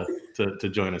out to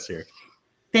join us here.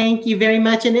 Thank you very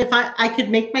much. And if I could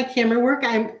make my camera work,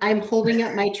 I'm holding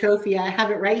up my trophy. I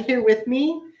have it right here with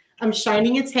me. I'm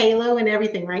shining its halo and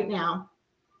everything right now.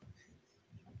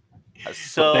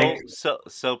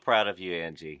 So proud of you,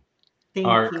 Angie. Thank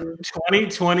you.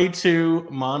 2022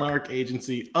 Monarch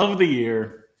Agency of the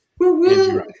Year.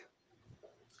 Woo-woo.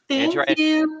 Thank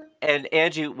you. And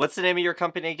Angie, what's the name of your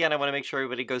company again? I want to make sure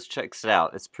everybody goes checks it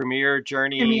out. It's Premier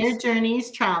Journeys. Premier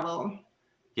Journeys Travel.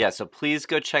 Yeah, so please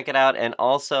go check it out. And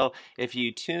also, if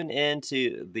you tune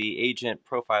into the Agent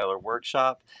Profiler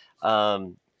Workshop,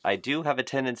 I do have a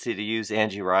tendency to use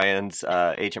Angie Ryan's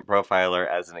Agent Profiler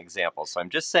as an example. So I'm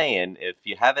just saying, if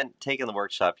you haven't taken the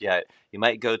workshop yet, you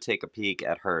might go take a peek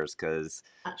at hers because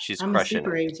she's crushing it.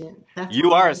 I'm a super agent.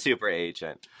 You are a super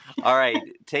agent. All right.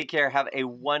 Take care. Have a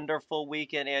wonderful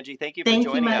weekend, Angie. Thank you for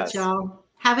joining us. Thank you much, y'all.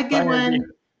 Have a good one. Angie.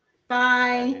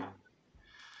 Bye.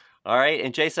 All right,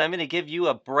 and Jason, I'm going to give you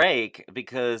a break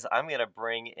because I'm going to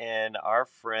bring in our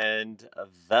friend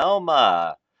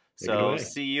Velma. So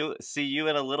see you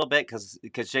in a little bit because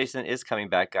Jason is coming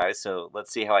back, guys. So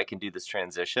let's see how I can do this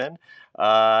transition.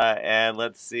 And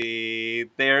let's see.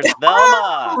 There's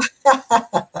Velma.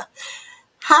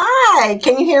 Hi,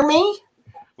 can you hear me?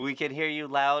 We can hear you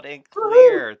loud and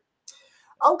clear.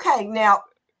 Okay, now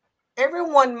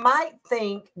everyone might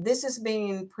think this is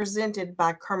being presented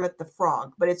by Kermit the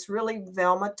Frog, but it's really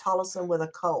Velma Tollison with a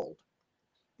cold.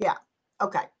 Yeah.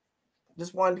 Okay.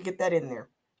 Just wanted to get that in there.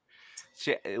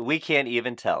 We can't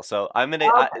even tell. So I'm gonna.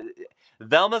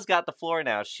 Velma's got the floor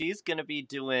now. She's gonna be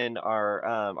doing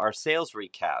our sales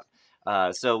recap.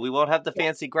 So we won't have the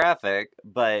fancy graphic,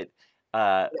 but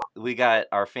we got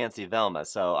our fancy Velma.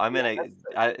 So I'm gonna.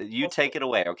 You take it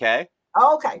away, okay?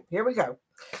 Okay. Here we go.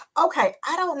 Okay,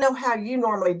 I don't know how you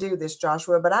normally do this,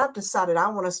 Joshua, but I've decided I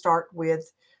want to start with,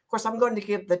 of course, I'm going to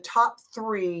give the top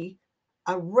 3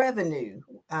 revenue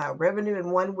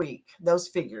in 1 week, those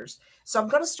figures. So I'm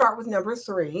going to start with number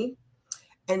 3,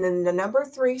 and then the number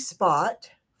 3 spot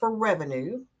for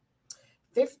revenue,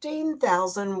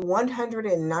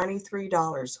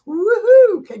 $15,193.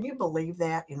 Woohoo! Can you believe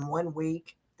that in 1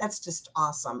 week? That's just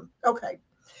awesome. Okay.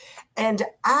 And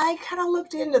I kind of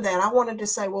looked into that. I wanted to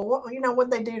say, well, what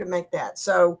they do to make that?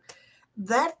 So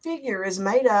that figure is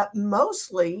made up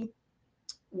mostly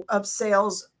of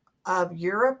sales of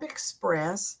Europe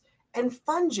Express and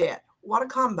FunJet. What a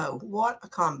combo. What a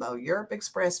combo. Europe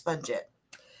Express budget.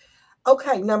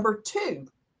 Okay, number 2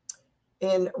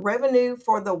 in revenue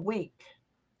for the week,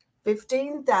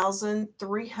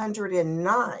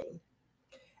 15,309.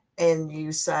 And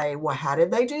you say, well, how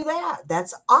did they do that?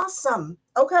 That's awesome.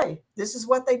 Okay, this is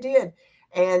what they did.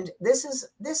 And this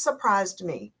surprised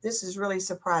me. This is really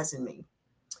surprising me.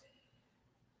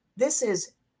 This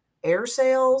is air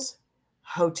sales,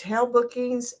 hotel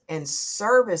bookings, and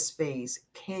service fees.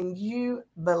 Can you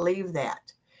believe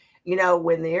that? You know,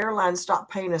 when the airline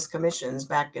stopped paying us commissions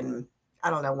back in, I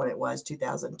don't know when it was,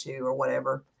 2002 or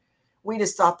whatever, we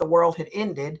just thought the world had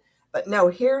ended. But no,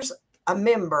 here's a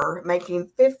member making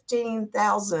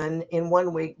 15,000 in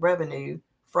 1 week revenue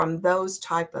from those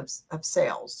type of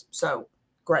sales. So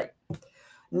great.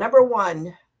 Number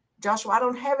 1, Joshua, I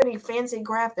don't have any fancy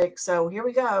graphics, so here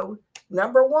we go.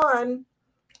 Number 1,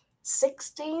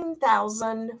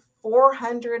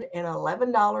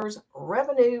 $16,411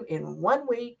 revenue in 1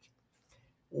 week.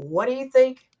 What do you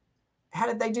think? How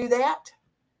did they do that?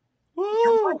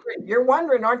 Woo! You're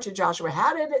wondering, aren't you, Joshua?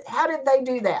 How did they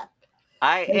do that?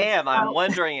 I am. I'm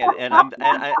wondering it, and I'm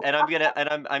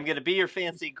gonna be your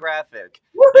fancy graphic.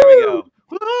 Woo-hoo! There we go.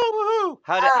 Woo-hoo!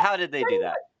 How did they do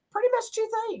that? Pretty much 2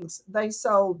 things. They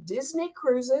sold Disney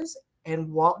cruises and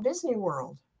Walt Disney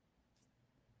World.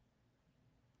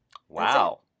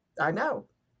 Wow. I know.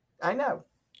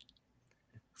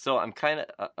 So I'm kind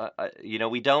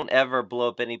of, we don't ever blow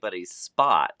up anybody's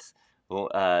spot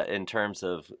in terms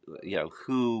of,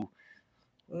 who,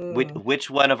 which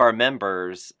one of our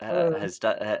members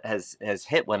has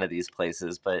hit one of these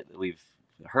places. But we've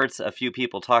heard a few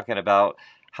people talking about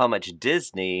how much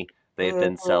Disney they've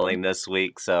been selling this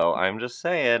week. So I'm just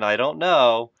saying, I don't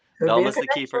know. Velma's the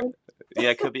keeper.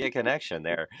 Yeah, it could be a connection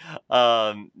there.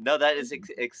 No, that is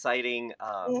exciting.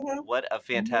 What a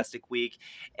fantastic week.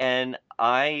 And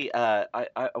I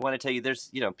want to tell you,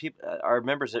 there's, people, our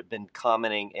members have been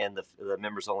commenting in the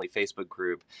members only Facebook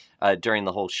group during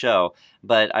the whole show.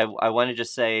 But I want to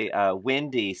just say,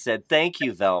 Wendy said, thank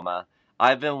you, Velma.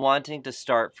 I've been wanting to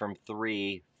start from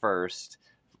 3 first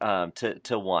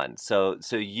to 1. So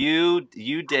you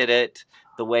did it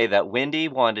the way that Wendy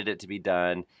wanted it to be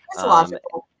done. It's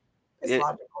logical. It's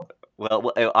logical.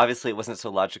 Well, obviously it wasn't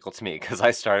so logical to me because I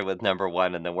started with number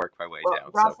 1 and then worked my way down.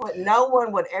 Roughly, no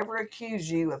one would ever accuse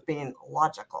you of being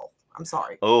logical. I'm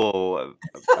sorry. Oh,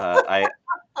 we're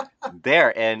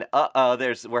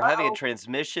having a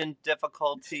transmission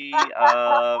difficulty.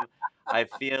 I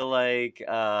feel like,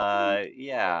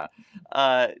 yeah.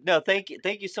 No, thank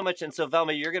you so much. And so,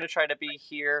 Velma, you're going to try to be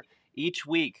here each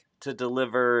week to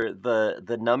deliver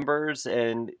the numbers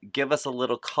and give us a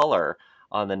little color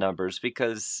on the numbers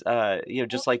because,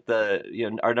 just like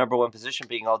our number 1 position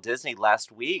being all Disney last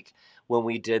week when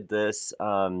we did this,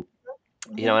 and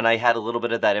I had a little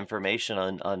bit of that information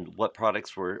on what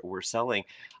products we're selling.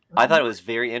 I thought it was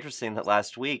very interesting that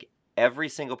last week, every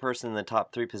single person in the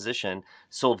top 3 position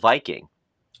sold Viking.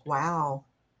 Wow.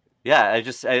 Yeah.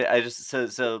 It's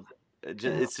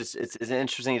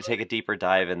interesting to take a deeper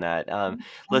dive in that.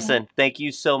 Listen, thank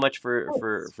you so much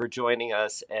for joining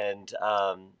us. And,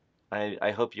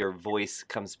 I hope your voice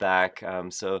comes back.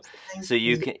 So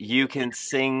you can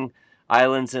sing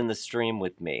Islands in the Stream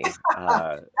with me.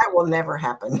 That will never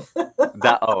happen.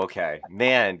 Okay.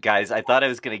 Man, guys, I thought I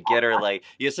was going to get her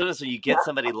sometimes when you get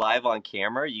somebody live on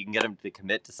camera, you can get them to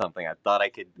commit to something. I thought I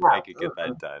could get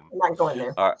that done. I'm not going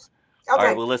there. All right. Okay. All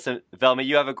right. Well, listen, Velma,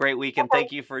 you have a great weekend.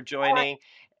 Thank you for joining.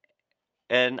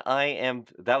 And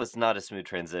that was not a smooth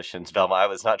transition, Velma. I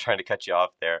was not trying to cut you off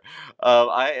there.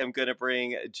 I am going to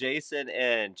bring Jason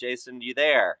in. Jason, you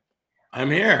there? I'm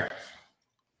here.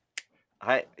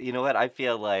 You know what? I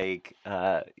feel like,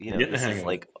 this is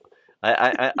like,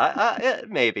 I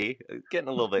maybe getting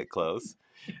a little bit close.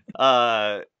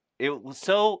 It was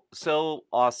so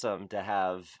awesome to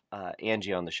have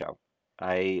Angie on the show.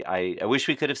 I wish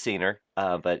we could have seen her,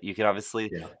 but you can obviously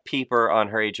peep her on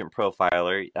her agent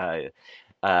profiler.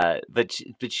 But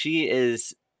she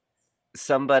is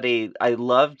somebody. I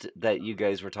loved that you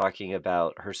guys were talking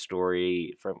about her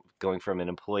story from going from an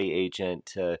employee agent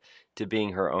to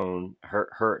being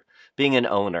her being an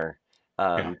owner,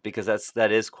 because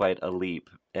that is quite a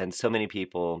leap, and so many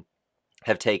people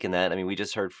have taken that. I mean, we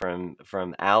just heard from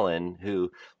Alan,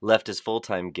 who left his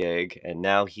full-time gig and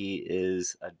now he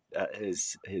is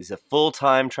he's a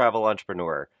full-time travel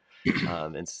entrepreneur.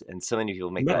 And so many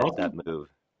people make that move.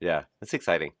 Yeah, that's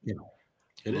exciting. Yeah,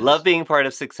 love being part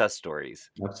of success stories.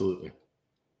 Absolutely.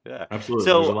 Yeah, absolutely.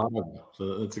 So, there's a lot of them,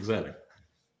 so that's exciting.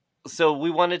 So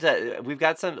we've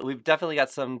definitely got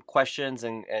some questions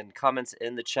and comments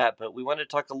in the chat, but we wanted to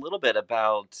talk a little bit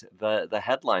about the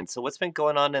headlines. So what's been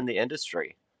going on in the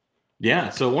industry? Yeah.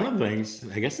 So one of the things,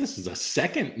 I guess this is a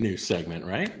second news segment,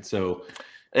 right? So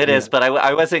It you is, know, but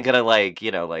I wasn't gonna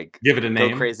give it a go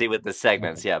name. crazy with the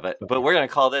segments. Okay. Yeah, but Okay. we're gonna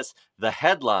call this the The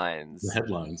headlines.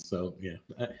 headlines. So yeah,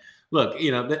 look,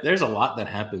 there's a lot that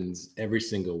happens every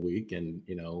single week, and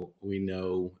we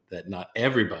know that not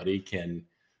everybody can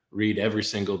read every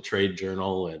single trade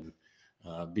journal and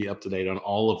be up to date on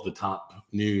all of the top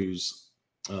news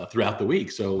throughout the week.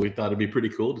 So we thought it'd be pretty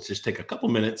cool to just take a couple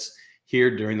minutes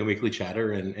here during the weekly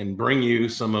chatter and bring you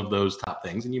some of those top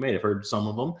things, and you may have heard some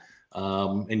of them,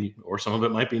 or some of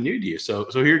it might be new to you. So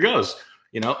here goes.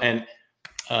 And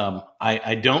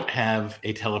I don't have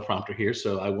a teleprompter here,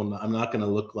 so I'm not going to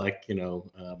look like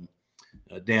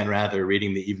Dan Rather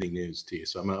reading the evening news to you.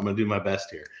 So I'm going to do my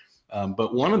best here.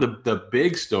 But one of the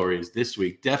big stories this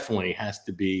week definitely has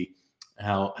to be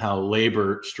how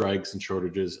labor strikes and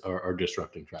shortages are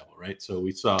disrupting travel. Right. So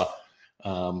we saw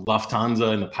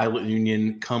Lufthansa and the pilot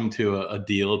union come to a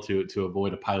deal to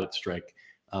avoid a pilot strike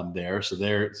there. So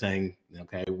they're saying,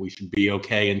 okay, we should be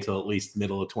okay until at least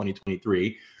middle of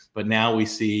 2023. But now we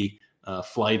see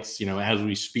flights, as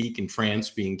we speak, in France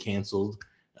being canceled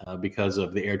because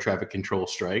of the air traffic control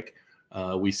strike.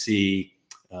 We see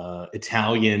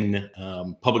Italian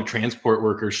public transport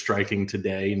workers striking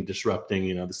today and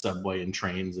disrupting, the subway and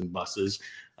trains and buses.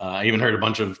 I even heard a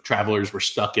bunch of travelers were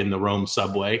stuck in the Rome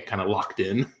subway, kind of locked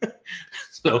in.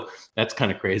 So that's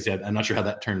kind of crazy. I'm not sure how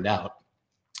that turned out.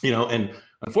 And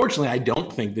unfortunately, I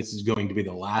don't think this is going to be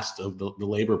the last of the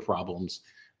labor problems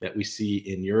that we see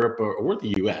in Europe or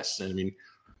the US. I mean,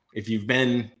 if you've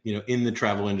been, in the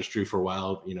travel industry for a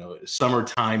while,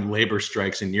 summertime labor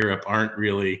strikes in Europe aren't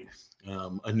really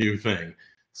a new thing.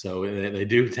 So they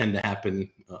do tend to happen,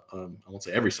 I won't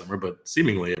say every summer, but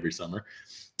seemingly every summer.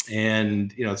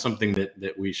 And, it's something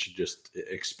that we should just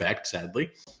expect, sadly.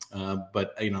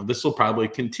 But, this will probably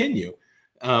continue.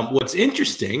 What's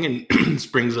interesting, and this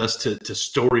brings us to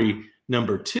story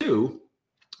number 2,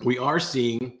 we are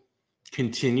seeing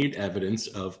continued evidence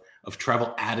of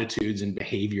travel attitudes and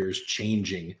behaviors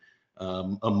changing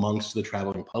amongst the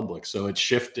traveling public. So it's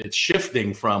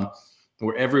shifting from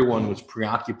where everyone was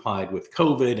preoccupied with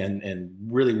COVID and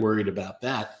really worried about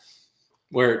that,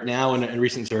 where now in a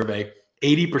recent survey,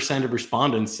 80% of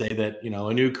respondents say that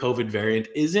a new COVID variant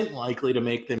isn't likely to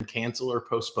make them cancel or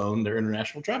postpone their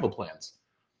international travel plans.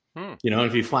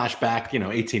 If you flash back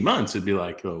 18 months, it'd be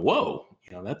like, oh, whoa,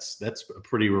 that's a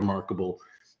pretty remarkable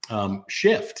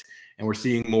shift. And we're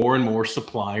seeing more and more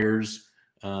suppliers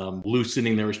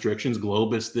loosening their restrictions.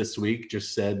 Globus this week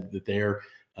just said that they're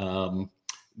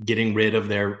getting rid of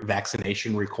their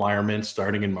vaccination requirements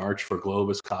starting in March for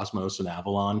Globus, Cosmos, and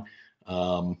Avalon.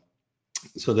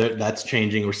 So that's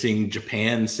changing. We're seeing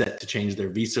Japan set to change their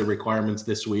visa requirements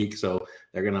this week. So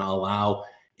they're going to allow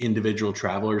individual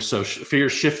travelers. So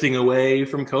fears shifting away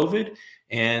from COVID.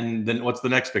 And then what's the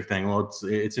next big thing? Well,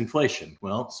 it's inflation.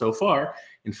 Well, so far,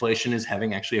 inflation is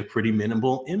having actually a pretty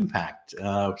minimal impact.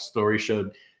 Story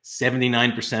showed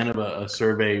 79% of a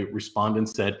survey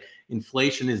respondents said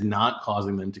inflation is not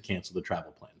causing them to cancel the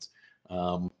travel plans.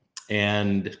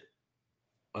 And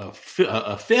a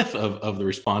fifth of the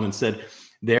respondents said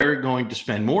they're going to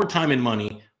spend more time and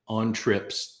money on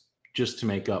trips just to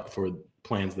make up for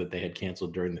plans that they had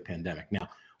canceled during the pandemic. Now,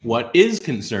 what is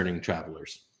concerning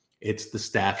travelers? It's the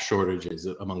staff shortages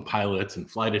among pilots and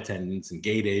flight attendants and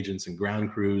gate agents and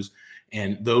ground crews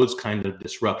and those kind of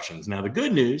disruptions. Now, the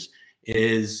good news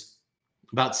is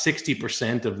about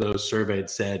 60% of those surveyed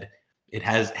said it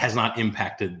has not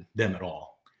impacted them at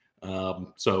all.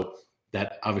 So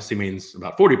that obviously means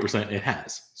about 40% it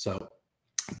has. So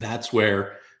that's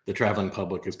where the traveling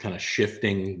public is kind of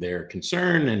shifting their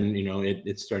concern, and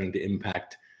it's starting to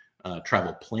impact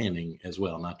travel planning as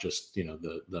well, not just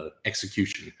the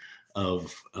execution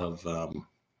of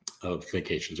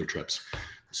vacations or trips.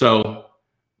 So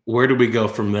where do we go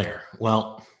from there?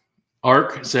 Well,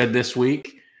 ARC said this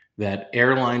week that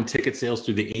airline ticket sales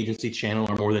through the agency channel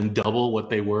are more than double what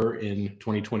they were in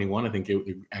 2021. I think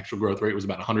the actual growth rate was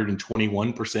about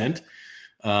 121%.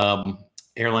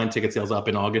 Airline ticket sales up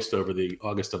in August over the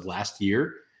August of last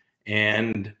year.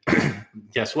 And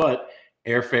guess what?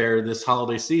 Airfare this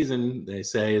holiday season, they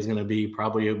say, is going to be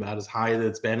probably about as high as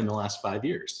it's been in the last 5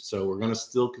 years. So we're going to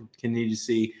still continue to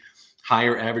see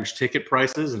higher average ticket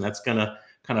prices, and that's going to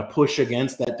kind of push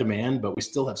against that demand. But we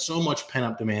still have so much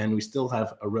pent-up demand. We still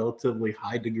have a relatively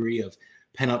high degree of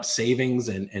pent-up savings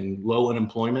and low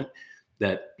unemployment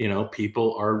that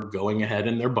people are going ahead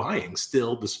and they're buying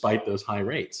still despite those high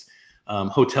rates.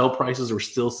 Hotel prices, we're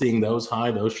still seeing those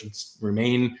high. Those should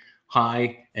remain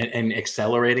high and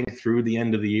accelerating through the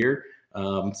end of the year.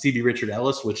 CB Richard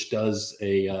Ellis, which does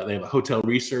they have a hotel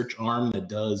research arm that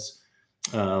does,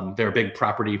 they're a big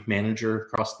property manager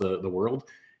across the world,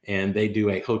 and they do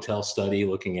a hotel study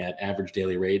looking at average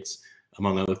daily rates,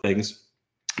 among other things.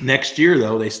 Next year,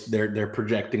 though, they're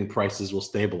projecting prices will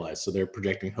stabilize. So they're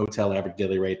projecting hotel average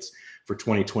daily rates for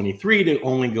 2023 to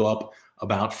only go up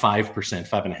about 5%,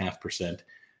 5.5%,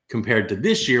 compared to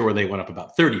this year where they went up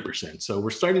about 30%. So we're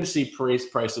starting to see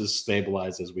prices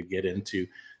stabilize as we get into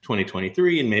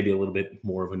 2023 and maybe a little bit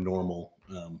more of a normal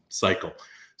cycle.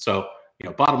 So,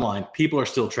 bottom line, people are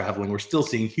still traveling. We're still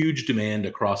seeing huge demand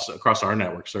across our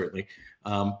network, certainly,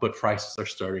 but prices are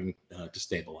starting to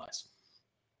stabilize.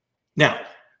 Now,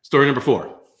 story number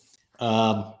 4.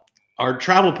 Our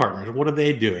travel partners, what are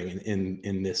they doing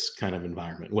in this kind of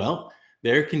environment? Well,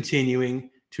 they're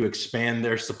continuing to expand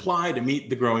their supply to meet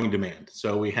the growing demand.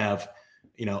 So we have,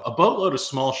 a boatload of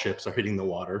small ships are hitting the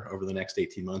water over the next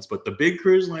 18 months, but the big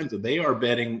cruise lines, they are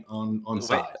betting on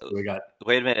size.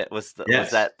 Wait a minute. Was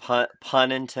that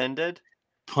pun intended?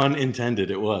 Pun intended,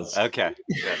 it was. Okay.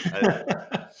 Yeah.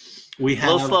 We have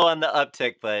a little slow on the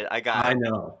uptick, but I got it. I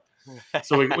know.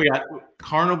 So we got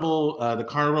Carnival, the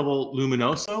Carnival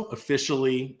Luminoso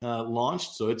officially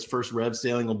launched. So its first rev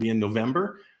sailing will be in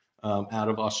November out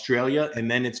of Australia.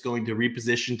 And then it's going to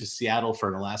reposition to Seattle for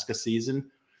an Alaska season.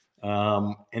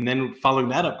 And then following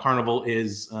that up, Carnival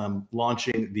is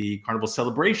launching the Carnival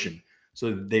Celebration.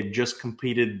 So they've just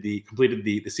completed the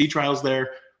sea trials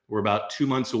there. We're about 2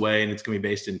 months away, and it's going to be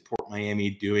based in Port Miami,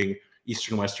 doing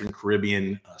Eastern Western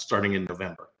Caribbean starting in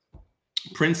November.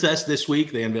 Princess this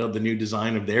week, they unveiled the new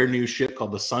design of their new ship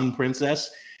called the Sun Princess.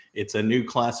 It's a new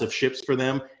class of ships for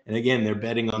them. And again, they're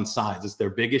betting on size. It's their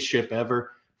biggest ship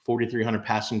ever, 4,300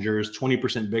 passengers,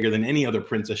 20% bigger than any other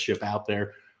Princess ship out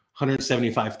there,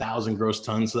 175,000 gross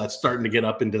tons. So that's starting to get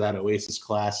up into that Oasis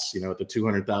class, at the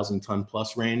 200,000 ton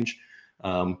plus range.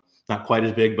 Not quite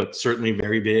as big, but certainly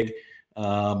very big.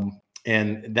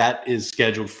 And that is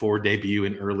scheduled for debut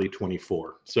in early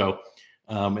 24. So,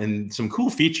 and some cool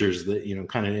features that,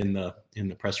 kind of in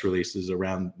the press releases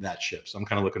around that ship. So I'm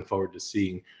kind of looking forward to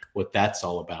seeing what that's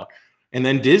all about. And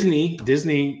then Disney, at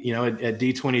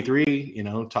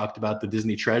D23, talked about the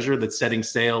Disney Treasure that's setting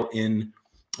sail in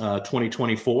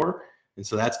 2024. And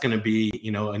so that's going to be,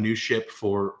 a new ship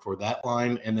for that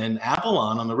line. And then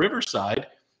Avalon on the river side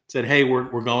said, hey,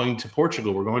 we're going to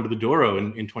Portugal. We're going to the Douro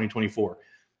in 2024.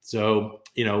 So,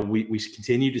 we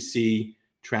continue to see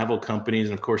travel companies,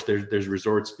 and of course there's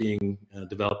resorts being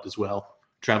developed as well,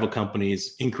 travel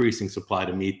companies increasing supply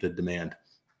to meet the demand.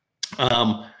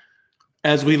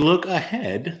 As we look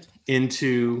ahead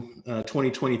into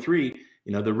 2023,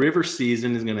 the river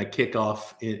season is going to kick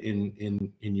off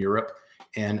in Europe,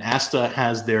 and ASTA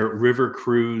has their River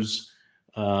Cruise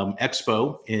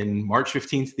Expo in March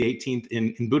 15th to the 18th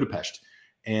in Budapest.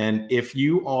 And if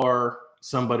you are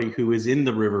somebody who is in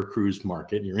the river cruise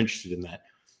market and you're interested in that,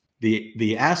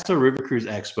 the ASTA River Cruise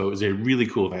Expo is a really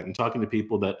cool event. And talking to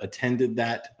people that attended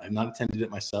that, I've not attended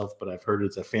it myself, but I've heard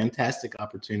it's a fantastic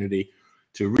opportunity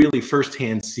to really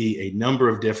firsthand see a number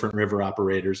of different river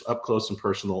operators up close and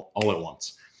personal all at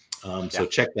once. So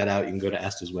check that out. You can go to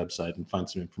ASTA's website and find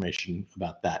some information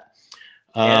about that.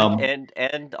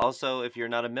 And also, if you're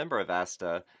not a member of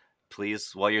ASTA,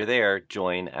 please, while you're there,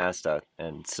 join ASTA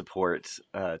and support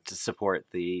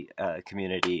the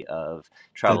community of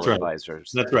travel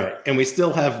advisors. That's right. And we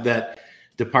still have that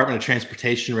Department of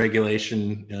Transportation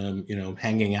regulation,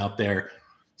 hanging out there.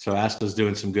 So ASTA's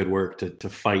doing some good work to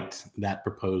fight that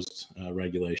proposed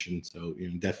regulation. So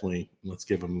definitely let's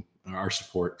give them our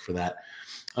support for that.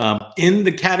 In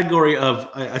the category of,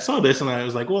 I saw this and I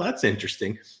was like, well, that's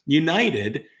interesting.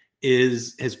 United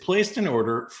has placed an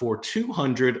order for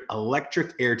 200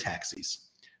 electric air taxis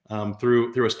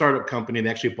through a startup company. They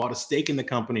actually bought a stake in the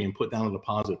company and put down a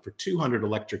deposit for 200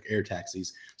 electric air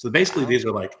taxis. So basically, these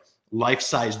are like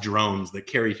life-size drones that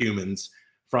carry humans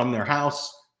from their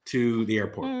house to the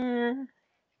airport.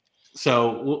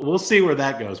 So we'll see where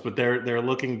that goes. But they're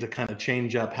looking to kind of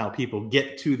change up how people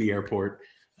get to the airport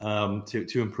to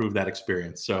improve that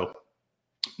experience. So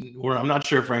I'm not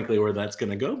sure, frankly, where that's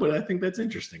going to go, but I think that's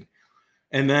interesting.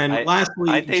 And then lastly,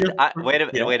 wait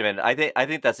a minute. I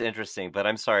think that's interesting, but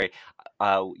I'm sorry.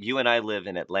 You and I live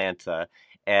in Atlanta,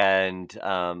 and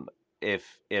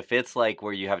if it's like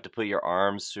where you have to put your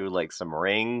arms through like some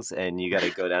rings and you got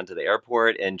to go down to the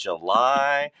airport in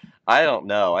July, I don't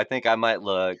know. I think I might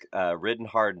look ridden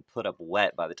hard and put up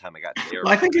wet by the time I got to the airport.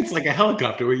 Well, I think it's like a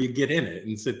helicopter where you get in it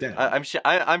and sit down.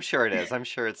 I'm sure it is. I'm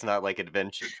sure it's not like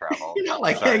adventure travel. You're not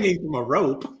like hanging from a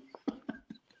rope.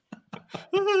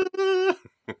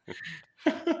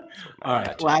 All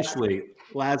right.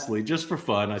 Lastly, just for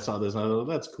fun, I saw this. And I thought,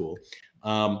 that's cool.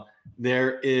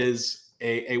 There is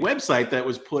a website that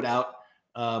was put out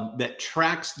that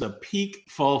tracks the peak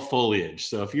fall foliage.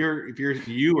 So if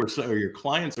you or your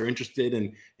clients are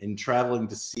interested in traveling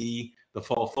to see the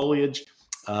fall foliage,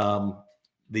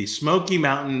 the Smoky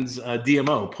Mountains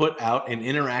DMO put out an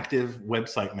interactive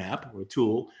website map or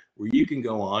tool where you can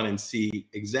go on and see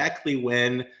exactly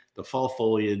when the fall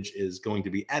foliage is going to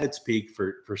be at its peak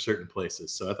for certain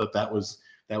places. So I thought that was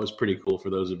pretty cool for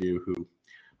those of you who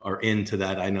are into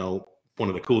that. I know one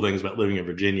of the cool things about living in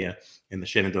Virginia in the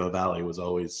Shenandoah Valley was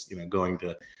always, going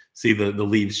to see the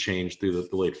leaves change through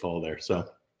the late fall there. So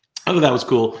I thought that was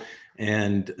cool.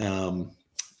 And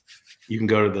you can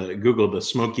go to Google the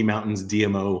Smoky Mountains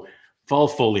DMO fall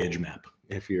foliage map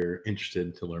if you're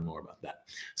interested to learn more about that.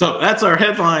 So that's our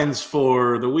headlines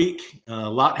for the week. A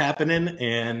lot happening,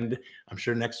 and I'm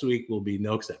sure next week will be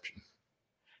no exception.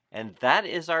 And that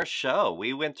is our show.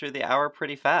 We went through the hour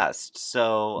pretty fast.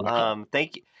 So Wow.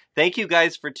 thank you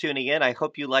guys for tuning in. I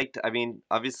hope you liked. I mean,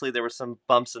 obviously there were some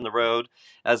bumps in the road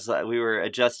as we were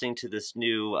adjusting to this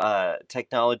new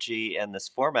technology and this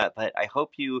format, but I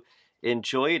hope you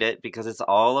enjoyed it because it's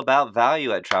all about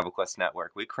value at Travel Quest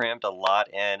Network. We crammed a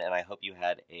lot in, and I hope you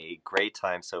had a great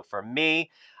time. So for me,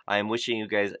 I'm wishing you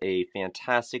guys a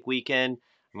fantastic weekend.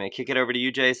 I'm going to kick it over to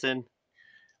you, Jason.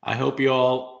 I hope you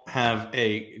all have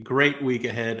a great week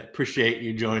ahead. Appreciate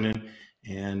you joining.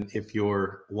 And if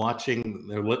you're watching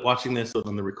this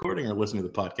on the recording or listening to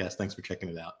the podcast, thanks for checking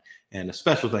it out. And a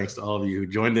special thanks to all of you who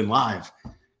joined in live,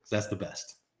 because that's the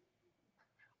best.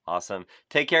 Awesome.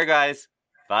 Take care, guys.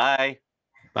 Bye.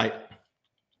 Bye.